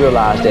day to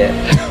realize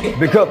that.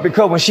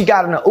 because when she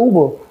got in the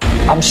Uber,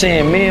 I'm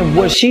saying, man,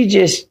 was she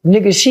just,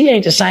 nigga, she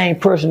ain't the same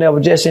person that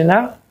was just in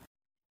there.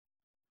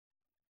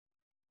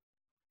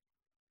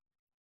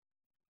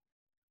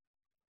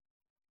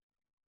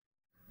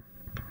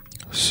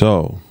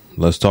 So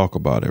let's talk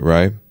about it,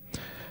 right?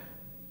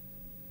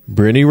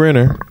 Brittany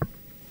Renner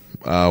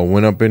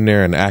went up in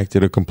there and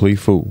acted a complete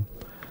fool,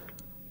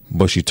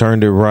 but she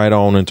turned it right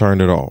on and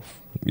turned it off.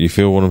 You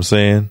feel what I'm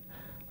saying?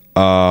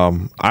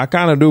 I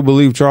kind of do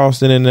believe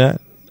Charleston in that.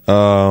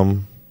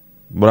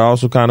 But I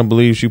also kind of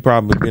believe she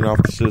probably been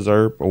off the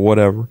scissor or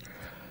whatever.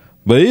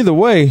 But either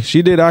way,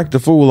 she did act a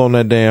fool on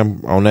that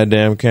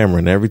damn camera.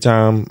 And every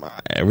time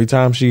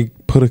she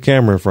put a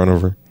camera in front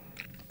of her,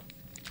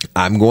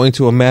 I'm going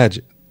to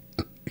imagine,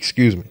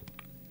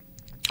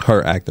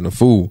 her acting a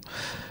fool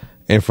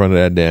in front of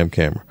that damn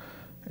camera.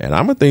 And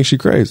I'm going to think she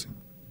crazy.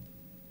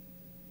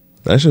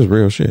 That's just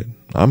real shit.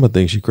 I'm going to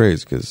think she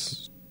crazy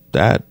because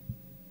that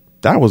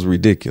was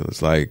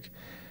ridiculous. Like,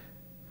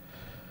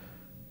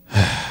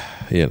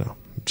 you know,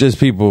 just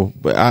people,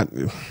 but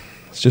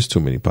it's just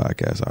too many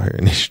podcasts out here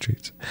in these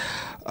streets.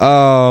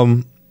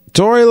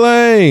 Tory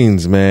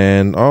Lanez,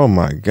 man. Oh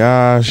my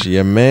gosh.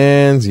 Your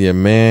man's.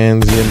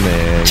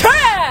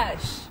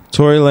 Trash!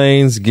 Tory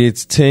Lanez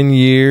gets 10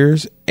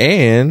 years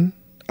and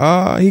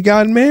he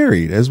got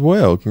married as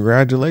well.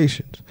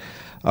 Congratulations.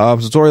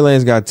 So Tory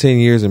Lanez got 10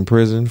 years in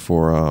prison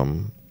for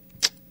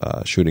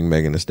shooting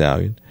Megan Thee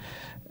Stallion.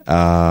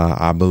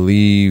 I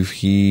believe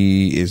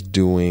he is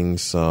doing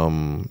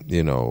some,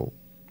 you know,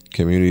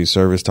 community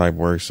service type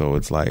work. So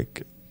it's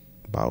like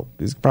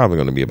it's probably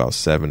going to be about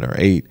 7 or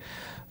 8.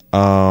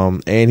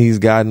 And he's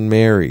gotten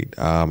married.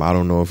 I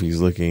don't know if he's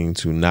looking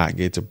to not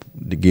get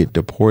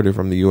deported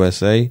from the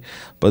USA,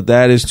 but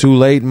that is too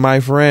late,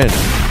 my friend.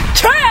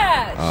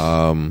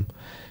 Trash!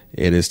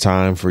 It is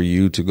time for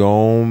you to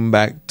go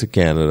back to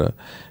Canada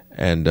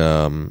and,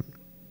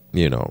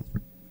 you know,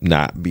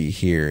 not be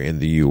here in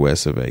the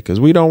US of A, because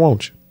we don't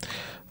want you.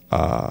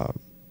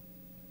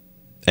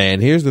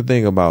 And here's the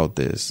thing about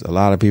this. A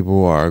lot of people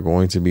who are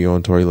going to be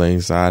on Tory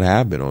Lanez's side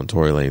have been on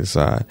Tory Lanez's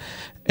side.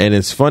 And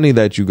it's funny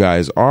that you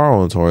guys are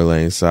on Tory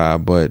Lanez's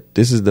side, but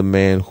this is the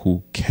man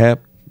who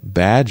kept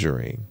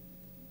badgering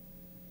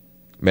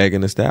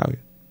Megan Thee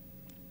Stallion.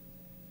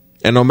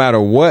 And no matter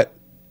what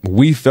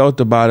we felt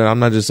about it, I'm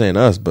not just saying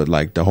us, but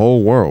like the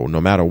whole world,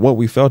 no matter what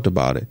we felt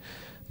about it,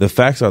 the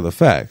facts are the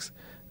facts.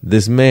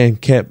 This man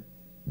kept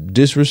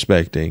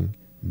disrespecting,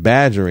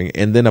 badgering,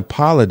 and then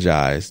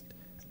apologized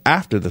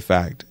after the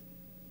fact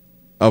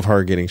of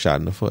her getting shot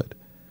in the foot.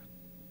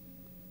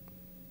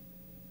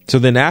 So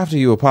then after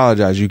you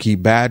apologize, you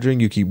keep badgering,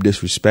 you keep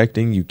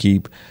disrespecting, you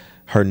keep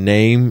her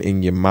name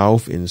in your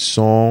mouth in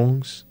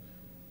songs,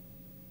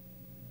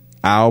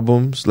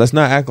 albums. Let's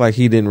not act like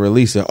he didn't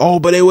release it. Oh,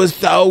 but it was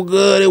so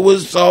good. It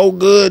was so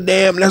good.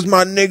 Damn, that's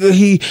my nigga.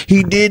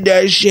 He did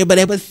that shit, but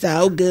it was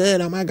so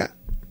good. Oh my God.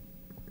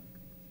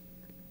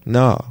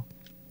 No.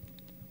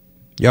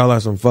 Y'all are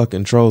some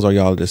fucking trolls, or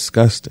y'all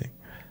disgusting.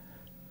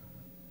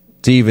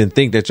 To even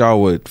think that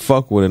y'all would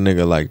fuck with a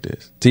nigga like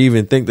this. To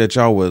even think that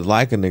y'all would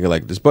like a nigga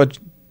like this. But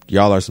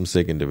y'all are some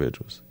sick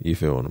individuals. You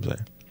feel what I'm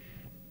saying?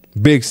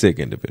 Big sick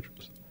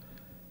individuals.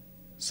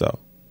 So,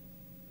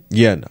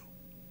 yeah, no.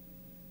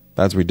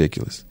 That's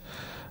ridiculous.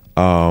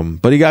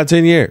 But he got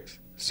 10 years.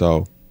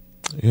 So,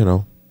 you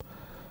know.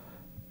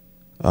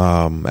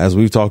 As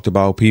we've talked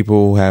about,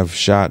 people have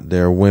shot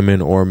their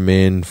women or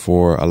men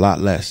for a lot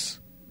less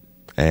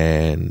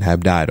and have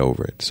died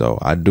over it. So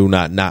I do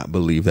not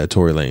believe that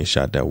Tory Lanez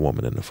shot that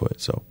woman in the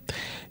foot. So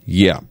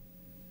yeah,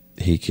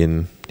 he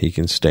can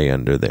stay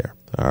under there.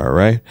 All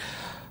right.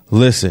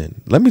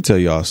 Listen, let me tell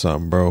y'all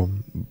something, bro.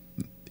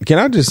 Can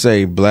I just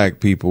say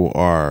black people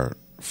are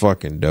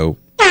fucking dope?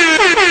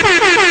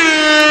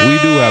 We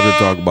do have to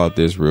talk about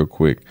this real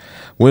quick.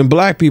 When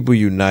black people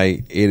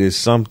unite, it is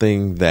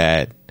something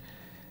that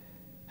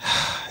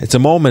it's a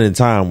moment in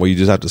time where you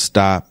just have to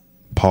stop,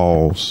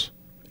 pause,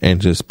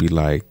 and just be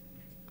like,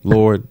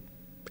 Lord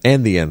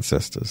and the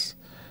ancestors,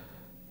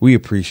 we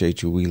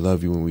appreciate you, we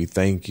love you, and we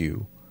thank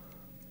you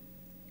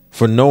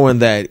for knowing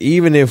that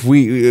even if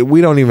we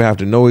don't even have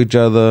to know each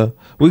other,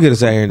 we could have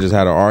sat here and just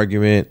had an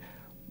argument.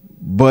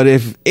 But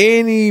if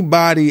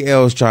anybody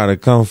else trying to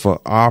come for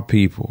our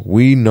people,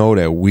 we know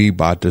that we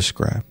about to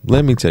scrap.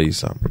 Let me tell you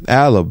something.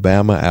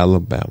 Alabama.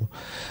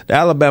 The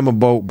Alabama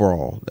boat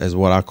brawl is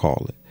what I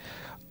call it.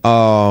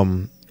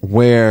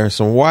 Where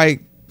some white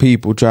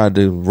people tried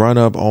to run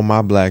up on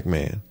my black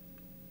man,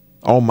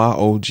 on my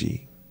OG,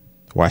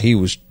 while he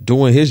was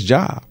doing his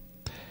job,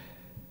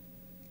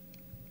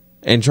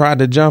 and tried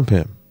to jump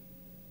him.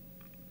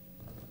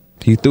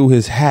 He threw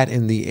his hat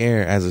in the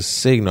air as a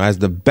signal, as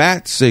the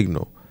bat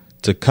signal,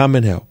 to come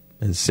and help,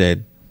 and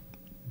said,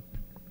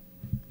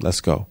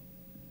 let's go.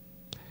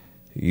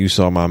 You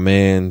saw my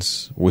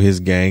mans with his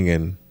gang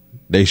and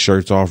they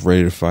shirts off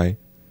ready to fight.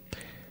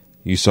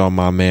 You saw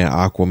my man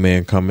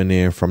Aquaman coming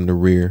in from the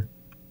rear.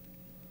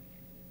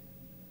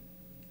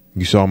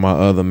 You saw my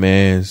other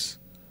mans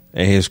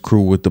and his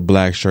crew with the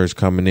black shirts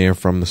coming in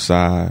from the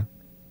side.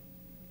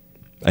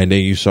 And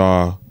then you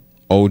saw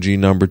OG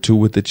number 2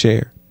 with the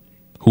chair,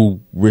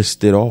 who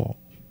risked it all.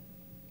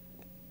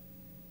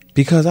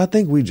 Because I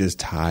think we just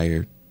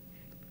tired.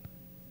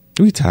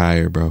 We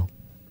tired, bro.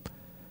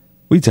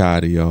 We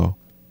tired of y'all.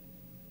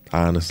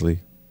 Honestly.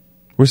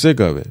 We're sick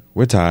of it.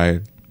 We're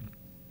tired.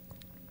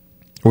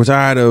 We're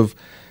tired of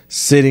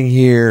sitting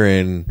here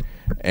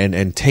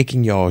and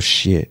taking y'all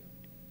shit.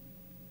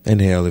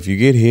 And hell, if you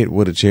get hit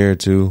with a chair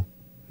too,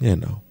 you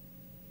know,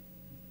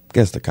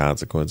 guess the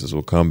consequences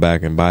will come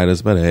back and bite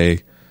us. But hey,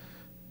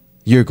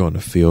 you're going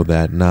to feel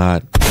that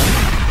not.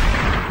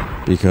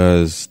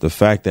 Because the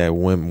fact that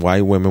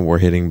white women were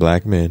hitting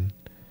black men.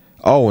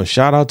 Oh, and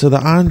shout out to the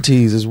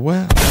aunties as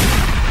well.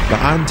 The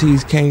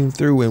aunties came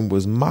through and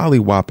was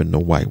mollywopping the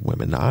white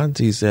women. The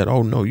aunties said,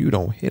 oh no, you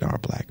don't hit our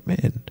black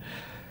men.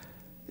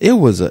 It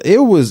was,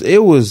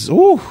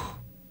 ooh.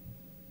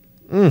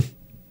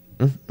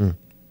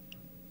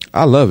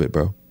 I love it,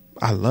 bro.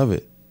 I love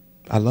it.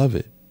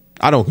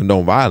 I don't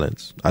condone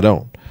violence. I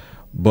don't.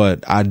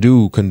 But I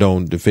do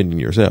condone defending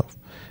yourself.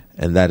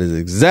 And that is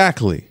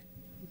exactly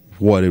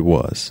what it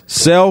was.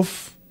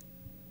 Self-defense.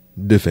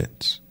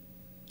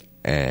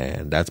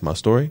 And that's my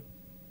story.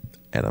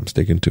 And I'm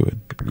sticking to it.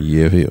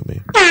 You feel me?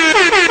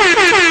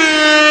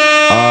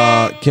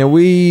 Can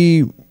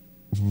we...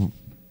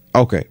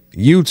 Okay.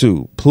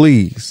 YouTube,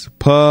 please,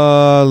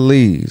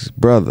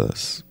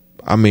 brothers.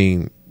 I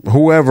mean,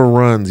 whoever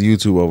runs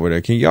YouTube over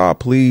there, can y'all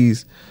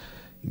please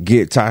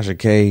get Tasha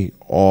K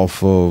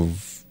off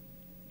of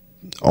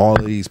all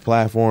of these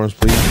platforms,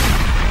 please?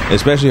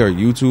 Especially her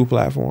YouTube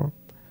platform.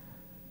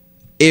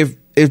 If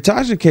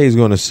Tasha K is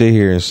going to sit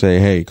here and say,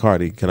 hey,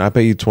 Cardi, can I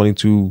pay you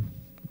 22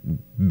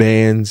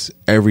 bands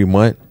every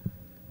month,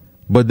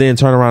 but then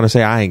turn around and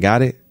say, I ain't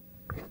got it.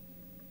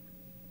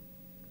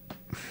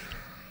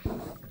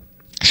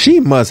 She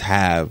must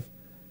have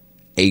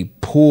a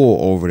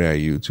pull over there at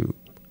YouTube.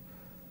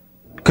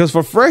 Because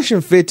for Fresh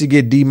and Fit to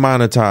get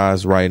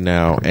demonetized right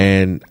now,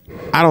 and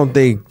I don't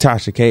think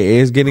Tasha K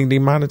is getting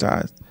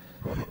demonetized.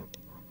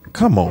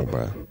 Come on,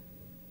 bro.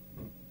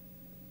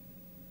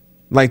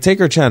 Like, take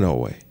her channel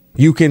away.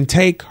 You can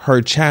take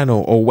her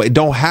channel away.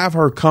 Don't have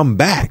her come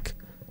back.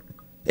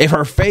 If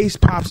her face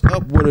pops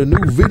up with a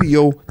new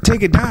video,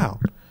 take it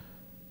down.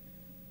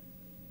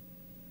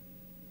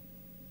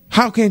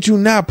 How can't you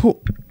not put...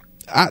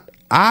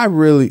 I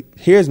really...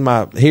 Here's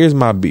my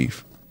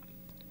beef.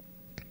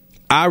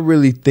 I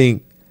really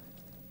think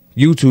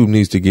YouTube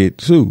needs to get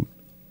sued.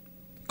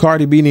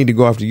 Cardi B need to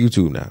go after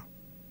YouTube now.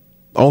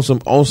 On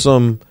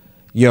some,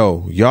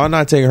 yo, y'all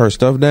not taking her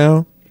stuff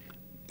down,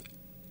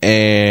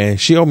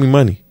 and she owe me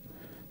money,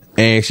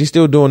 and she's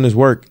still doing this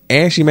work,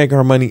 and she making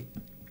her money,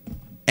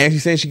 and she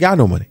saying she got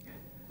no money.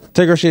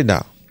 Take her shit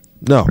down.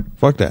 No,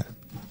 fuck that.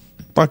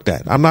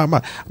 I'm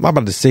not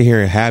about to sit here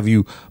and have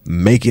you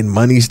making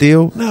money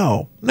still.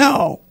 No,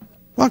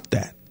 fuck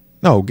that.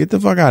 No, get the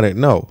fuck out of it.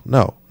 No.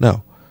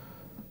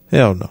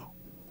 Hell no.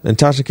 And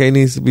Tasha K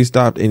needs to be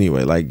stopped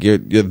anyway. Like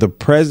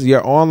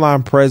your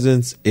online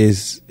presence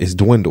is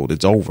dwindled.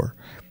 It's over.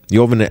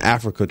 You're over in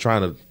Africa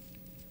trying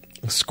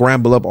to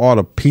scramble up all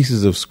the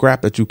pieces of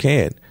scrap that you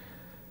can.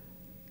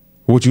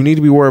 What you need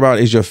to be worried about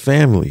is your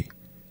family,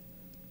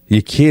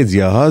 your kids,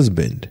 your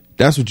husband.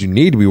 That's what you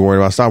need to be worried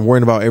about. Stop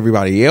worrying about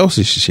everybody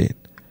else's shit.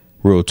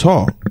 Real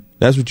talk.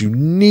 That's what you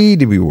need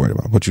to be worried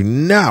about. But you're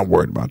not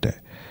worried about that.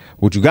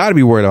 What you got to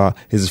be worried about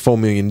is this $4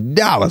 million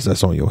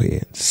that's on your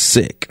head.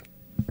 Sick.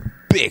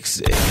 Big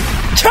sick.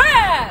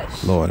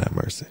 Trash! Lord have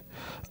mercy.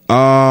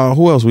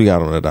 Who else we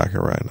got on the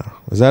docket right now?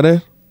 Is that it?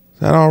 Is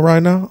that all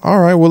right now? All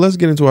right. Well, let's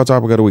get into our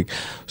topic of the week.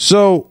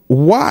 So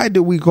why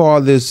do we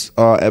call this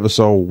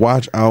episode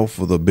Watch Out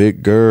for the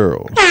Big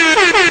Girls?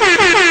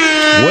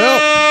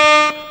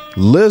 Well,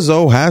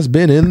 Lizzo has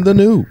been in the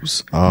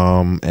news.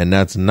 And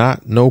that's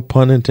not, no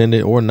pun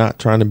intended, or not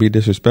trying to be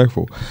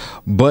disrespectful,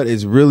 but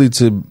it's really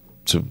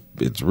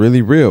it's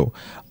really real.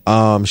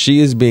 She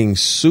is being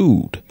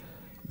sued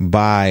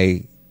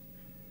by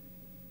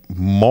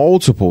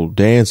multiple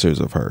dancers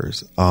of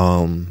hers,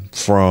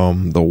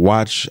 from the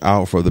Watch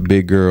Out for the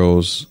Big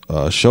Girls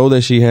show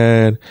that she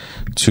had,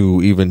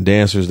 to even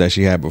dancers that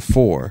she had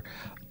before,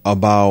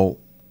 about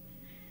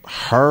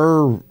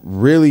her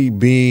really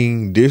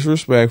being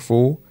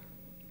disrespectful,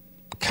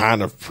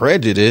 kind of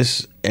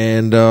prejudiced,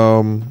 and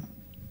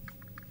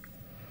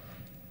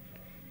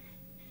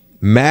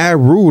mad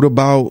rude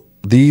about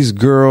these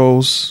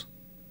girls,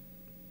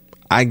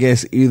 I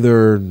guess,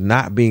 either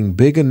not being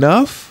big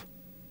enough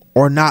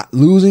or not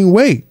losing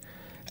weight.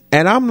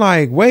 And I'm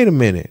like, wait a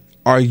minute,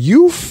 are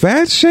you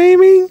fat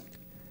shaming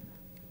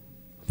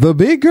the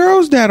big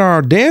girls that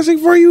are dancing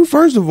for you?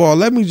 First of all,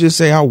 let me just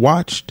say, I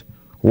watched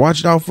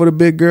Out for the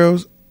Big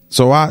Girls,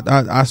 so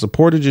I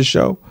supported your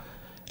show.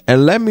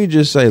 And let me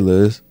just say,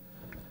 Liz,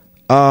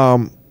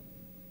 there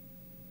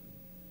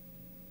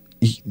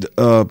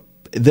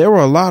were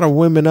a lot of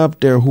women up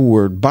there who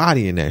were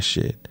bodying that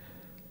shit.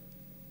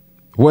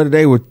 Whether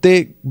they were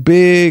thick,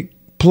 big,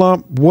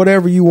 plump,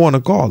 whatever you want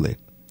to call it,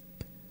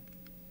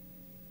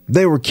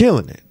 they were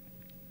killing it.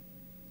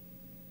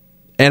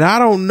 And I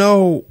don't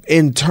know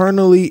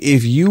internally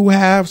if you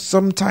have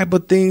some type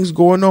of things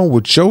going on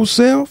with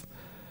yourself,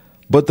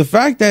 but the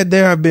fact that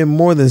there have been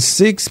more than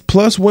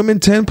 6+ women,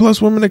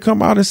 10+ women to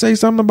come out and say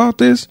something about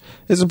this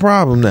is a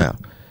problem now.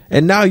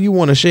 And now you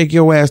want to shake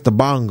your ass to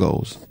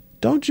bongos.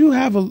 Don't you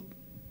have a...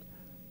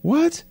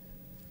 What?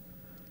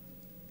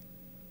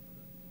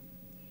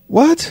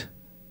 What?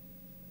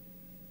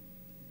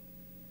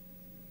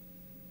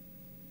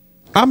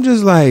 I'm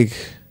just like...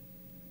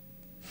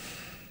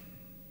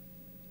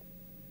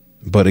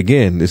 But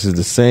again, this is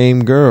the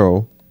same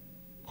girl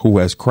who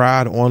has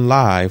cried on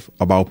live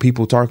about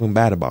people talking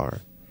bad about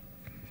her.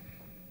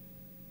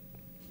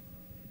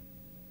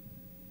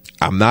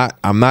 I'm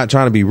not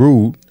trying to be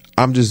rude.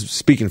 I'm just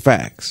speaking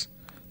facts.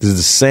 This is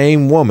the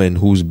same woman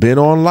who's been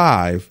on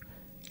live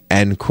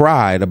and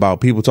cried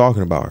about people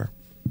talking about her,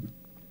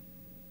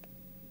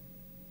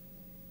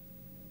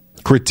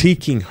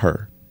 critiquing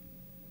her,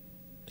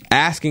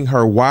 asking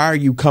her, why are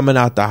you coming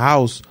out the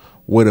house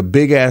with a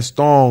big ass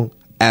thong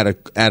at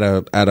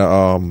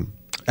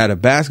a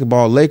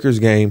basketball Lakers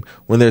game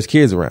when there's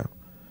kids around,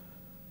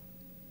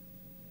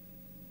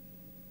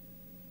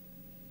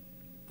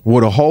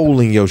 with a hole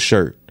in your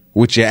shirt,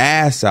 with your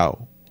ass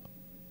out,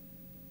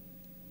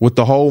 with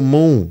the whole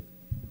moon,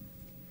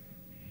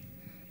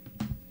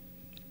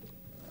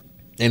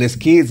 and there's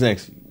kids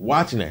next to you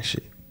watching that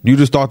shit. You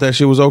just thought that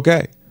shit was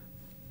okay.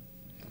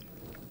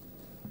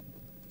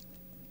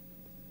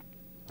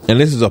 And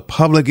this is a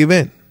public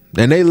event.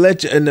 And they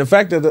let you, and the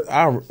fact that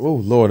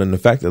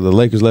the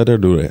Lakers let her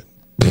do that.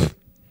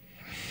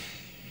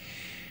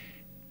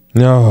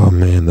 No,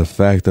 man, the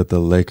fact that the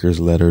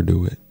Lakers let her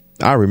do it.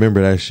 I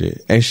remember that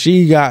shit. And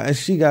she got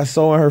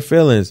so in her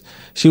feelings.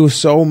 She was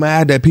so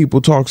mad that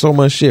people talk so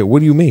much shit. What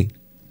do you mean?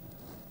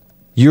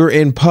 You're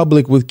in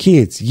public with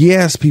kids.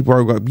 Yes,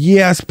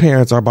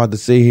 parents are about to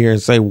sit here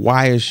and say,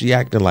 why is she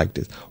acting like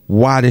this?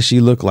 Why does she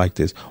look like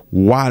this?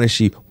 Why does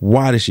she?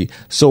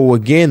 So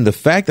again, the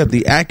fact that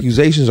the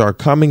accusations are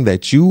coming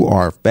that you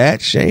are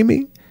fat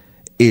shaming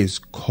is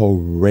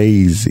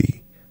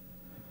crazy.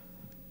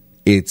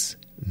 It's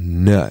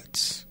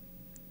nuts.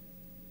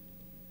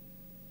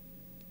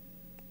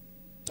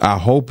 I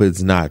hope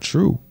it's not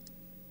true.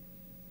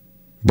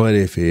 But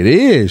if it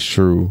is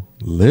true,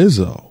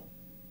 Lizzo,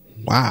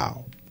 wow.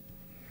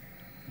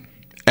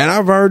 And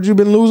I've heard you've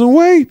been losing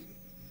weight,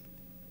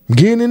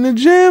 getting in the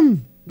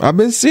gym. I've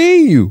been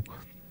seeing you.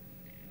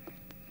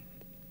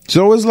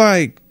 So it's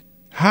like,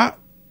 how?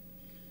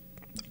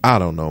 I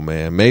don't know,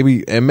 man.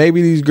 Maybe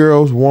these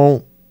girls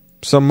want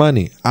some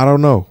money. I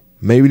don't know.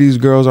 Maybe these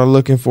girls are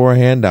looking for a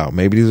handout.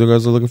 Maybe these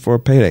girls are looking for a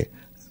payday.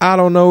 I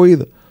don't know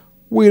either.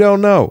 We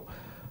don't know.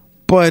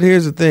 But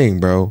here's the thing,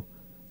 bro.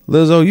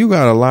 Lizzo, you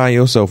got to align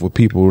yourself with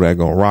people that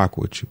going to rock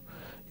with you.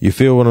 You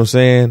feel what I'm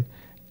saying?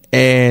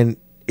 And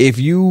if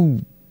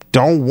you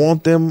don't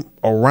want them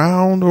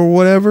around or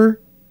whatever,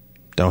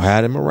 don't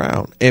have them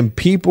around. And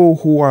people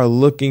who are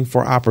looking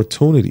for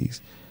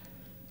opportunities.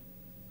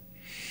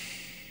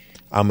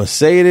 I'm going to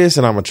say this,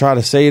 and I'm going to try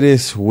to say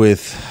this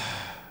with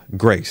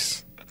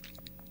grace.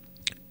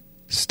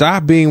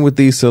 Stop being with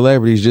these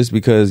celebrities just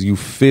because you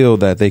feel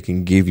that they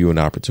can give you an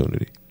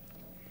opportunity.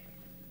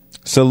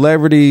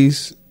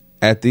 Celebrities,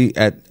 at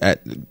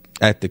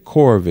the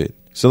core of it,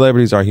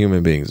 celebrities are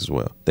human beings as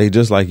well. They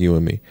just like you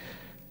and me.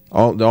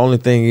 The only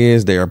thing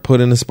is they are put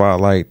in the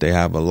spotlight. They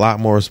have a lot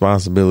more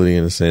responsibility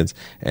in a sense,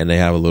 and they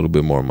have a little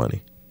bit more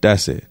money.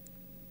 That's it.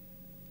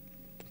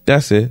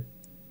 That's it.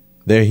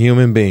 They're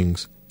human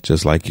beings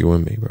just like you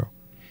and me, bro.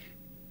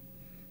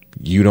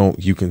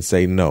 You can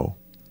say no.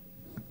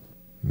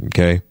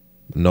 Okay?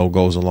 No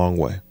goes a long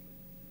way.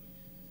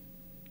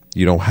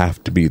 You don't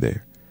have to be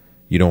there.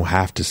 You don't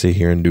have to sit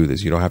here and do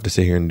this. You don't have to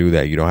sit here and do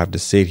that. You don't have to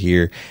sit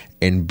here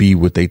and be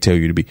what they tell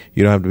you to be.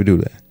 You don't have to do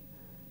that.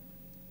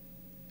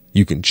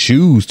 You can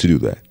choose to do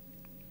that.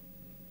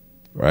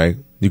 Right?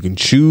 You can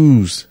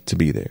choose to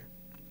be there.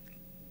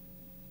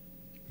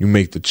 You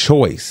make the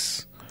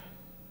choice.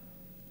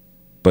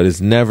 But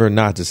it's never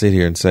not to sit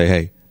here and say,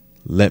 hey,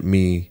 I'm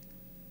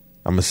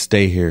going to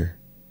stay here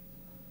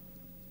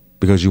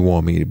because you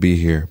want me to be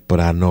here. But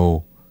I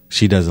know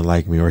she doesn't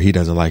like me, or he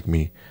doesn't like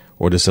me,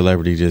 or the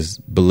celebrity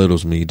just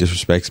belittles me,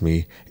 disrespects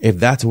me. If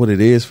that's what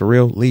it is for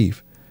real,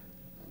 leave.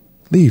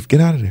 Leave.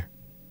 Get out of there.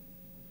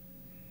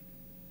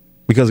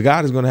 Because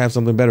God is going to have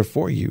something better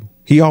for you.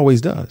 He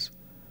always does.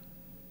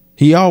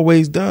 He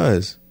always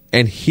does.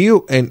 And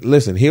he'll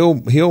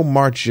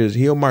march your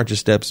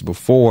steps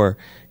before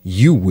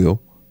you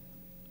will.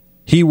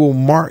 He will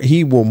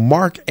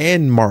mark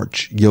and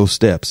march your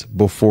steps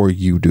before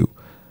you do.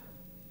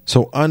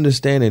 So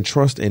understand and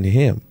trust in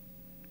him.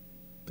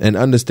 And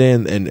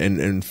understand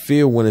and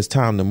feel when it's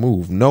time to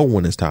move. Know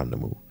when it's time to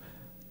move.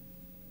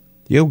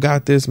 You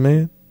got this,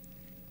 man.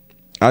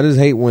 I just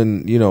hate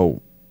when,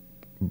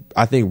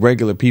 I think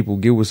regular people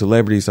get with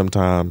celebrities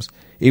sometimes,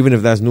 even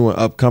if that's new and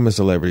upcoming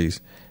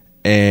celebrities.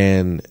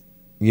 And,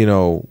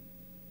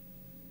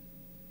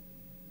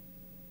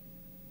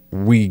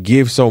 we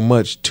give so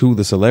much to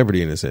the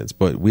celebrity in a sense,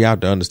 but we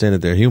have to understand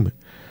that they're human,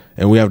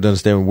 and we have to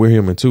understand we're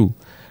human too.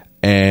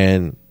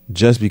 And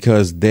just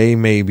because they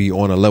may be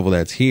on a level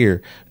that's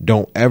here,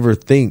 don't ever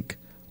think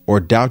or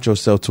doubt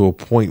yourself to a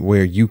point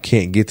where you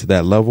can't get to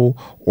that level,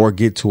 or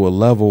get to a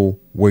level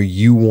where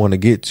you want to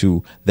get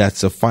to that's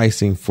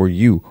sufficing for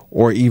you,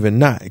 or even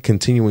not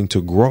continuing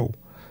to grow.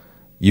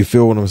 You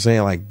feel what I'm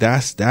saying? Like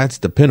that's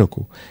the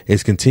pinnacle.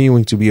 It's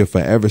continuing to be a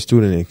forever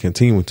student and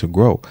continuing to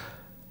grow.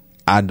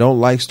 I don't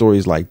like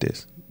stories like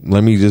this.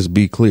 Let me just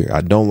be clear.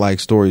 I don't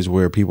like stories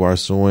where people are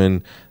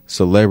suing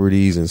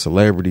celebrities and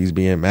celebrities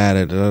being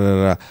mad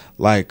at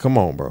Like, come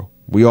on, bro.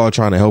 We all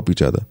trying to help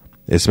each other,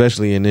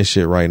 especially in this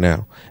shit right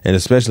now. And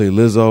especially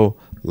Lizzo,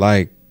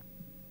 like,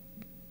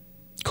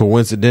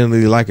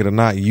 coincidentally, like it or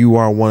not, you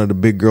are one of the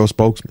big girl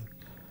spokesmen.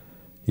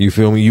 You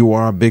feel me? You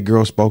are a big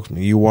girl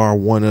spokesman. You are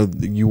one of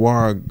the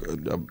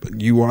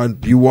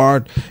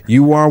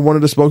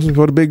spokesmen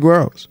for the big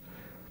girls.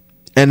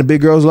 And the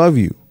big girls love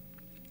you.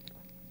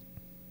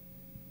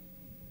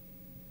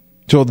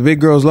 So if the big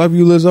girls love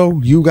you,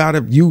 Lizzo, you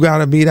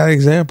gotta be that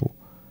example.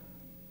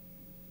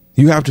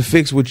 You have to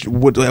fix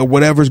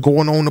whatever's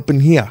going on up in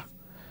here.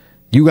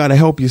 You gotta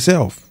help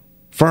yourself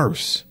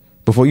first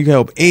before you can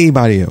help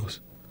anybody else.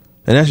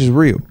 And that's just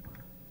real.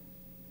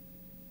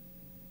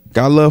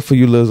 Got love for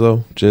you,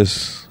 Lizzo.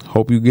 Just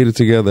hope you get it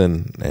together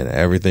and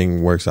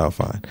everything works out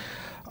fine.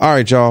 All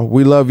right, y'all.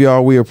 We love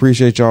y'all. We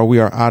appreciate y'all. We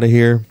are out of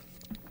here.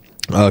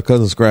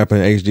 Cousin Scrap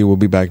and HD will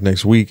be back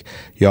next week.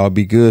 Y'all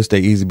be good. Stay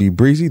easy. Be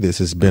breezy. This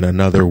has been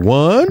another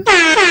one.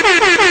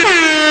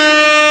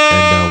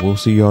 And we'll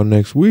see y'all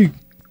next week.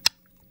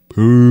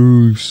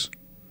 Peace.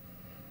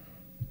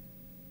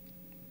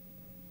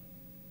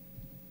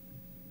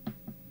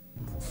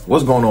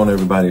 What's going on,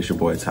 everybody? It's your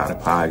boy Ty the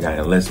Pie Guy.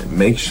 And listen,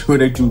 make sure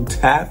that you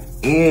tap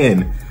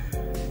in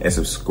and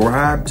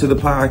subscribe to the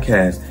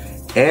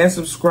podcast and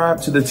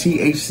subscribe to the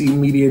THC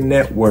Media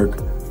Network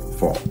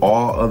for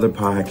all other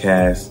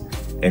podcasts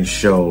and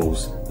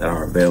shows that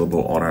are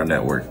available on our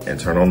network. And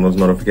turn on those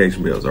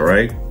notification bells, all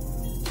right?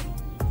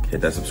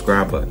 Hit that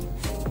subscribe button.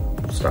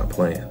 Stop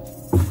playing.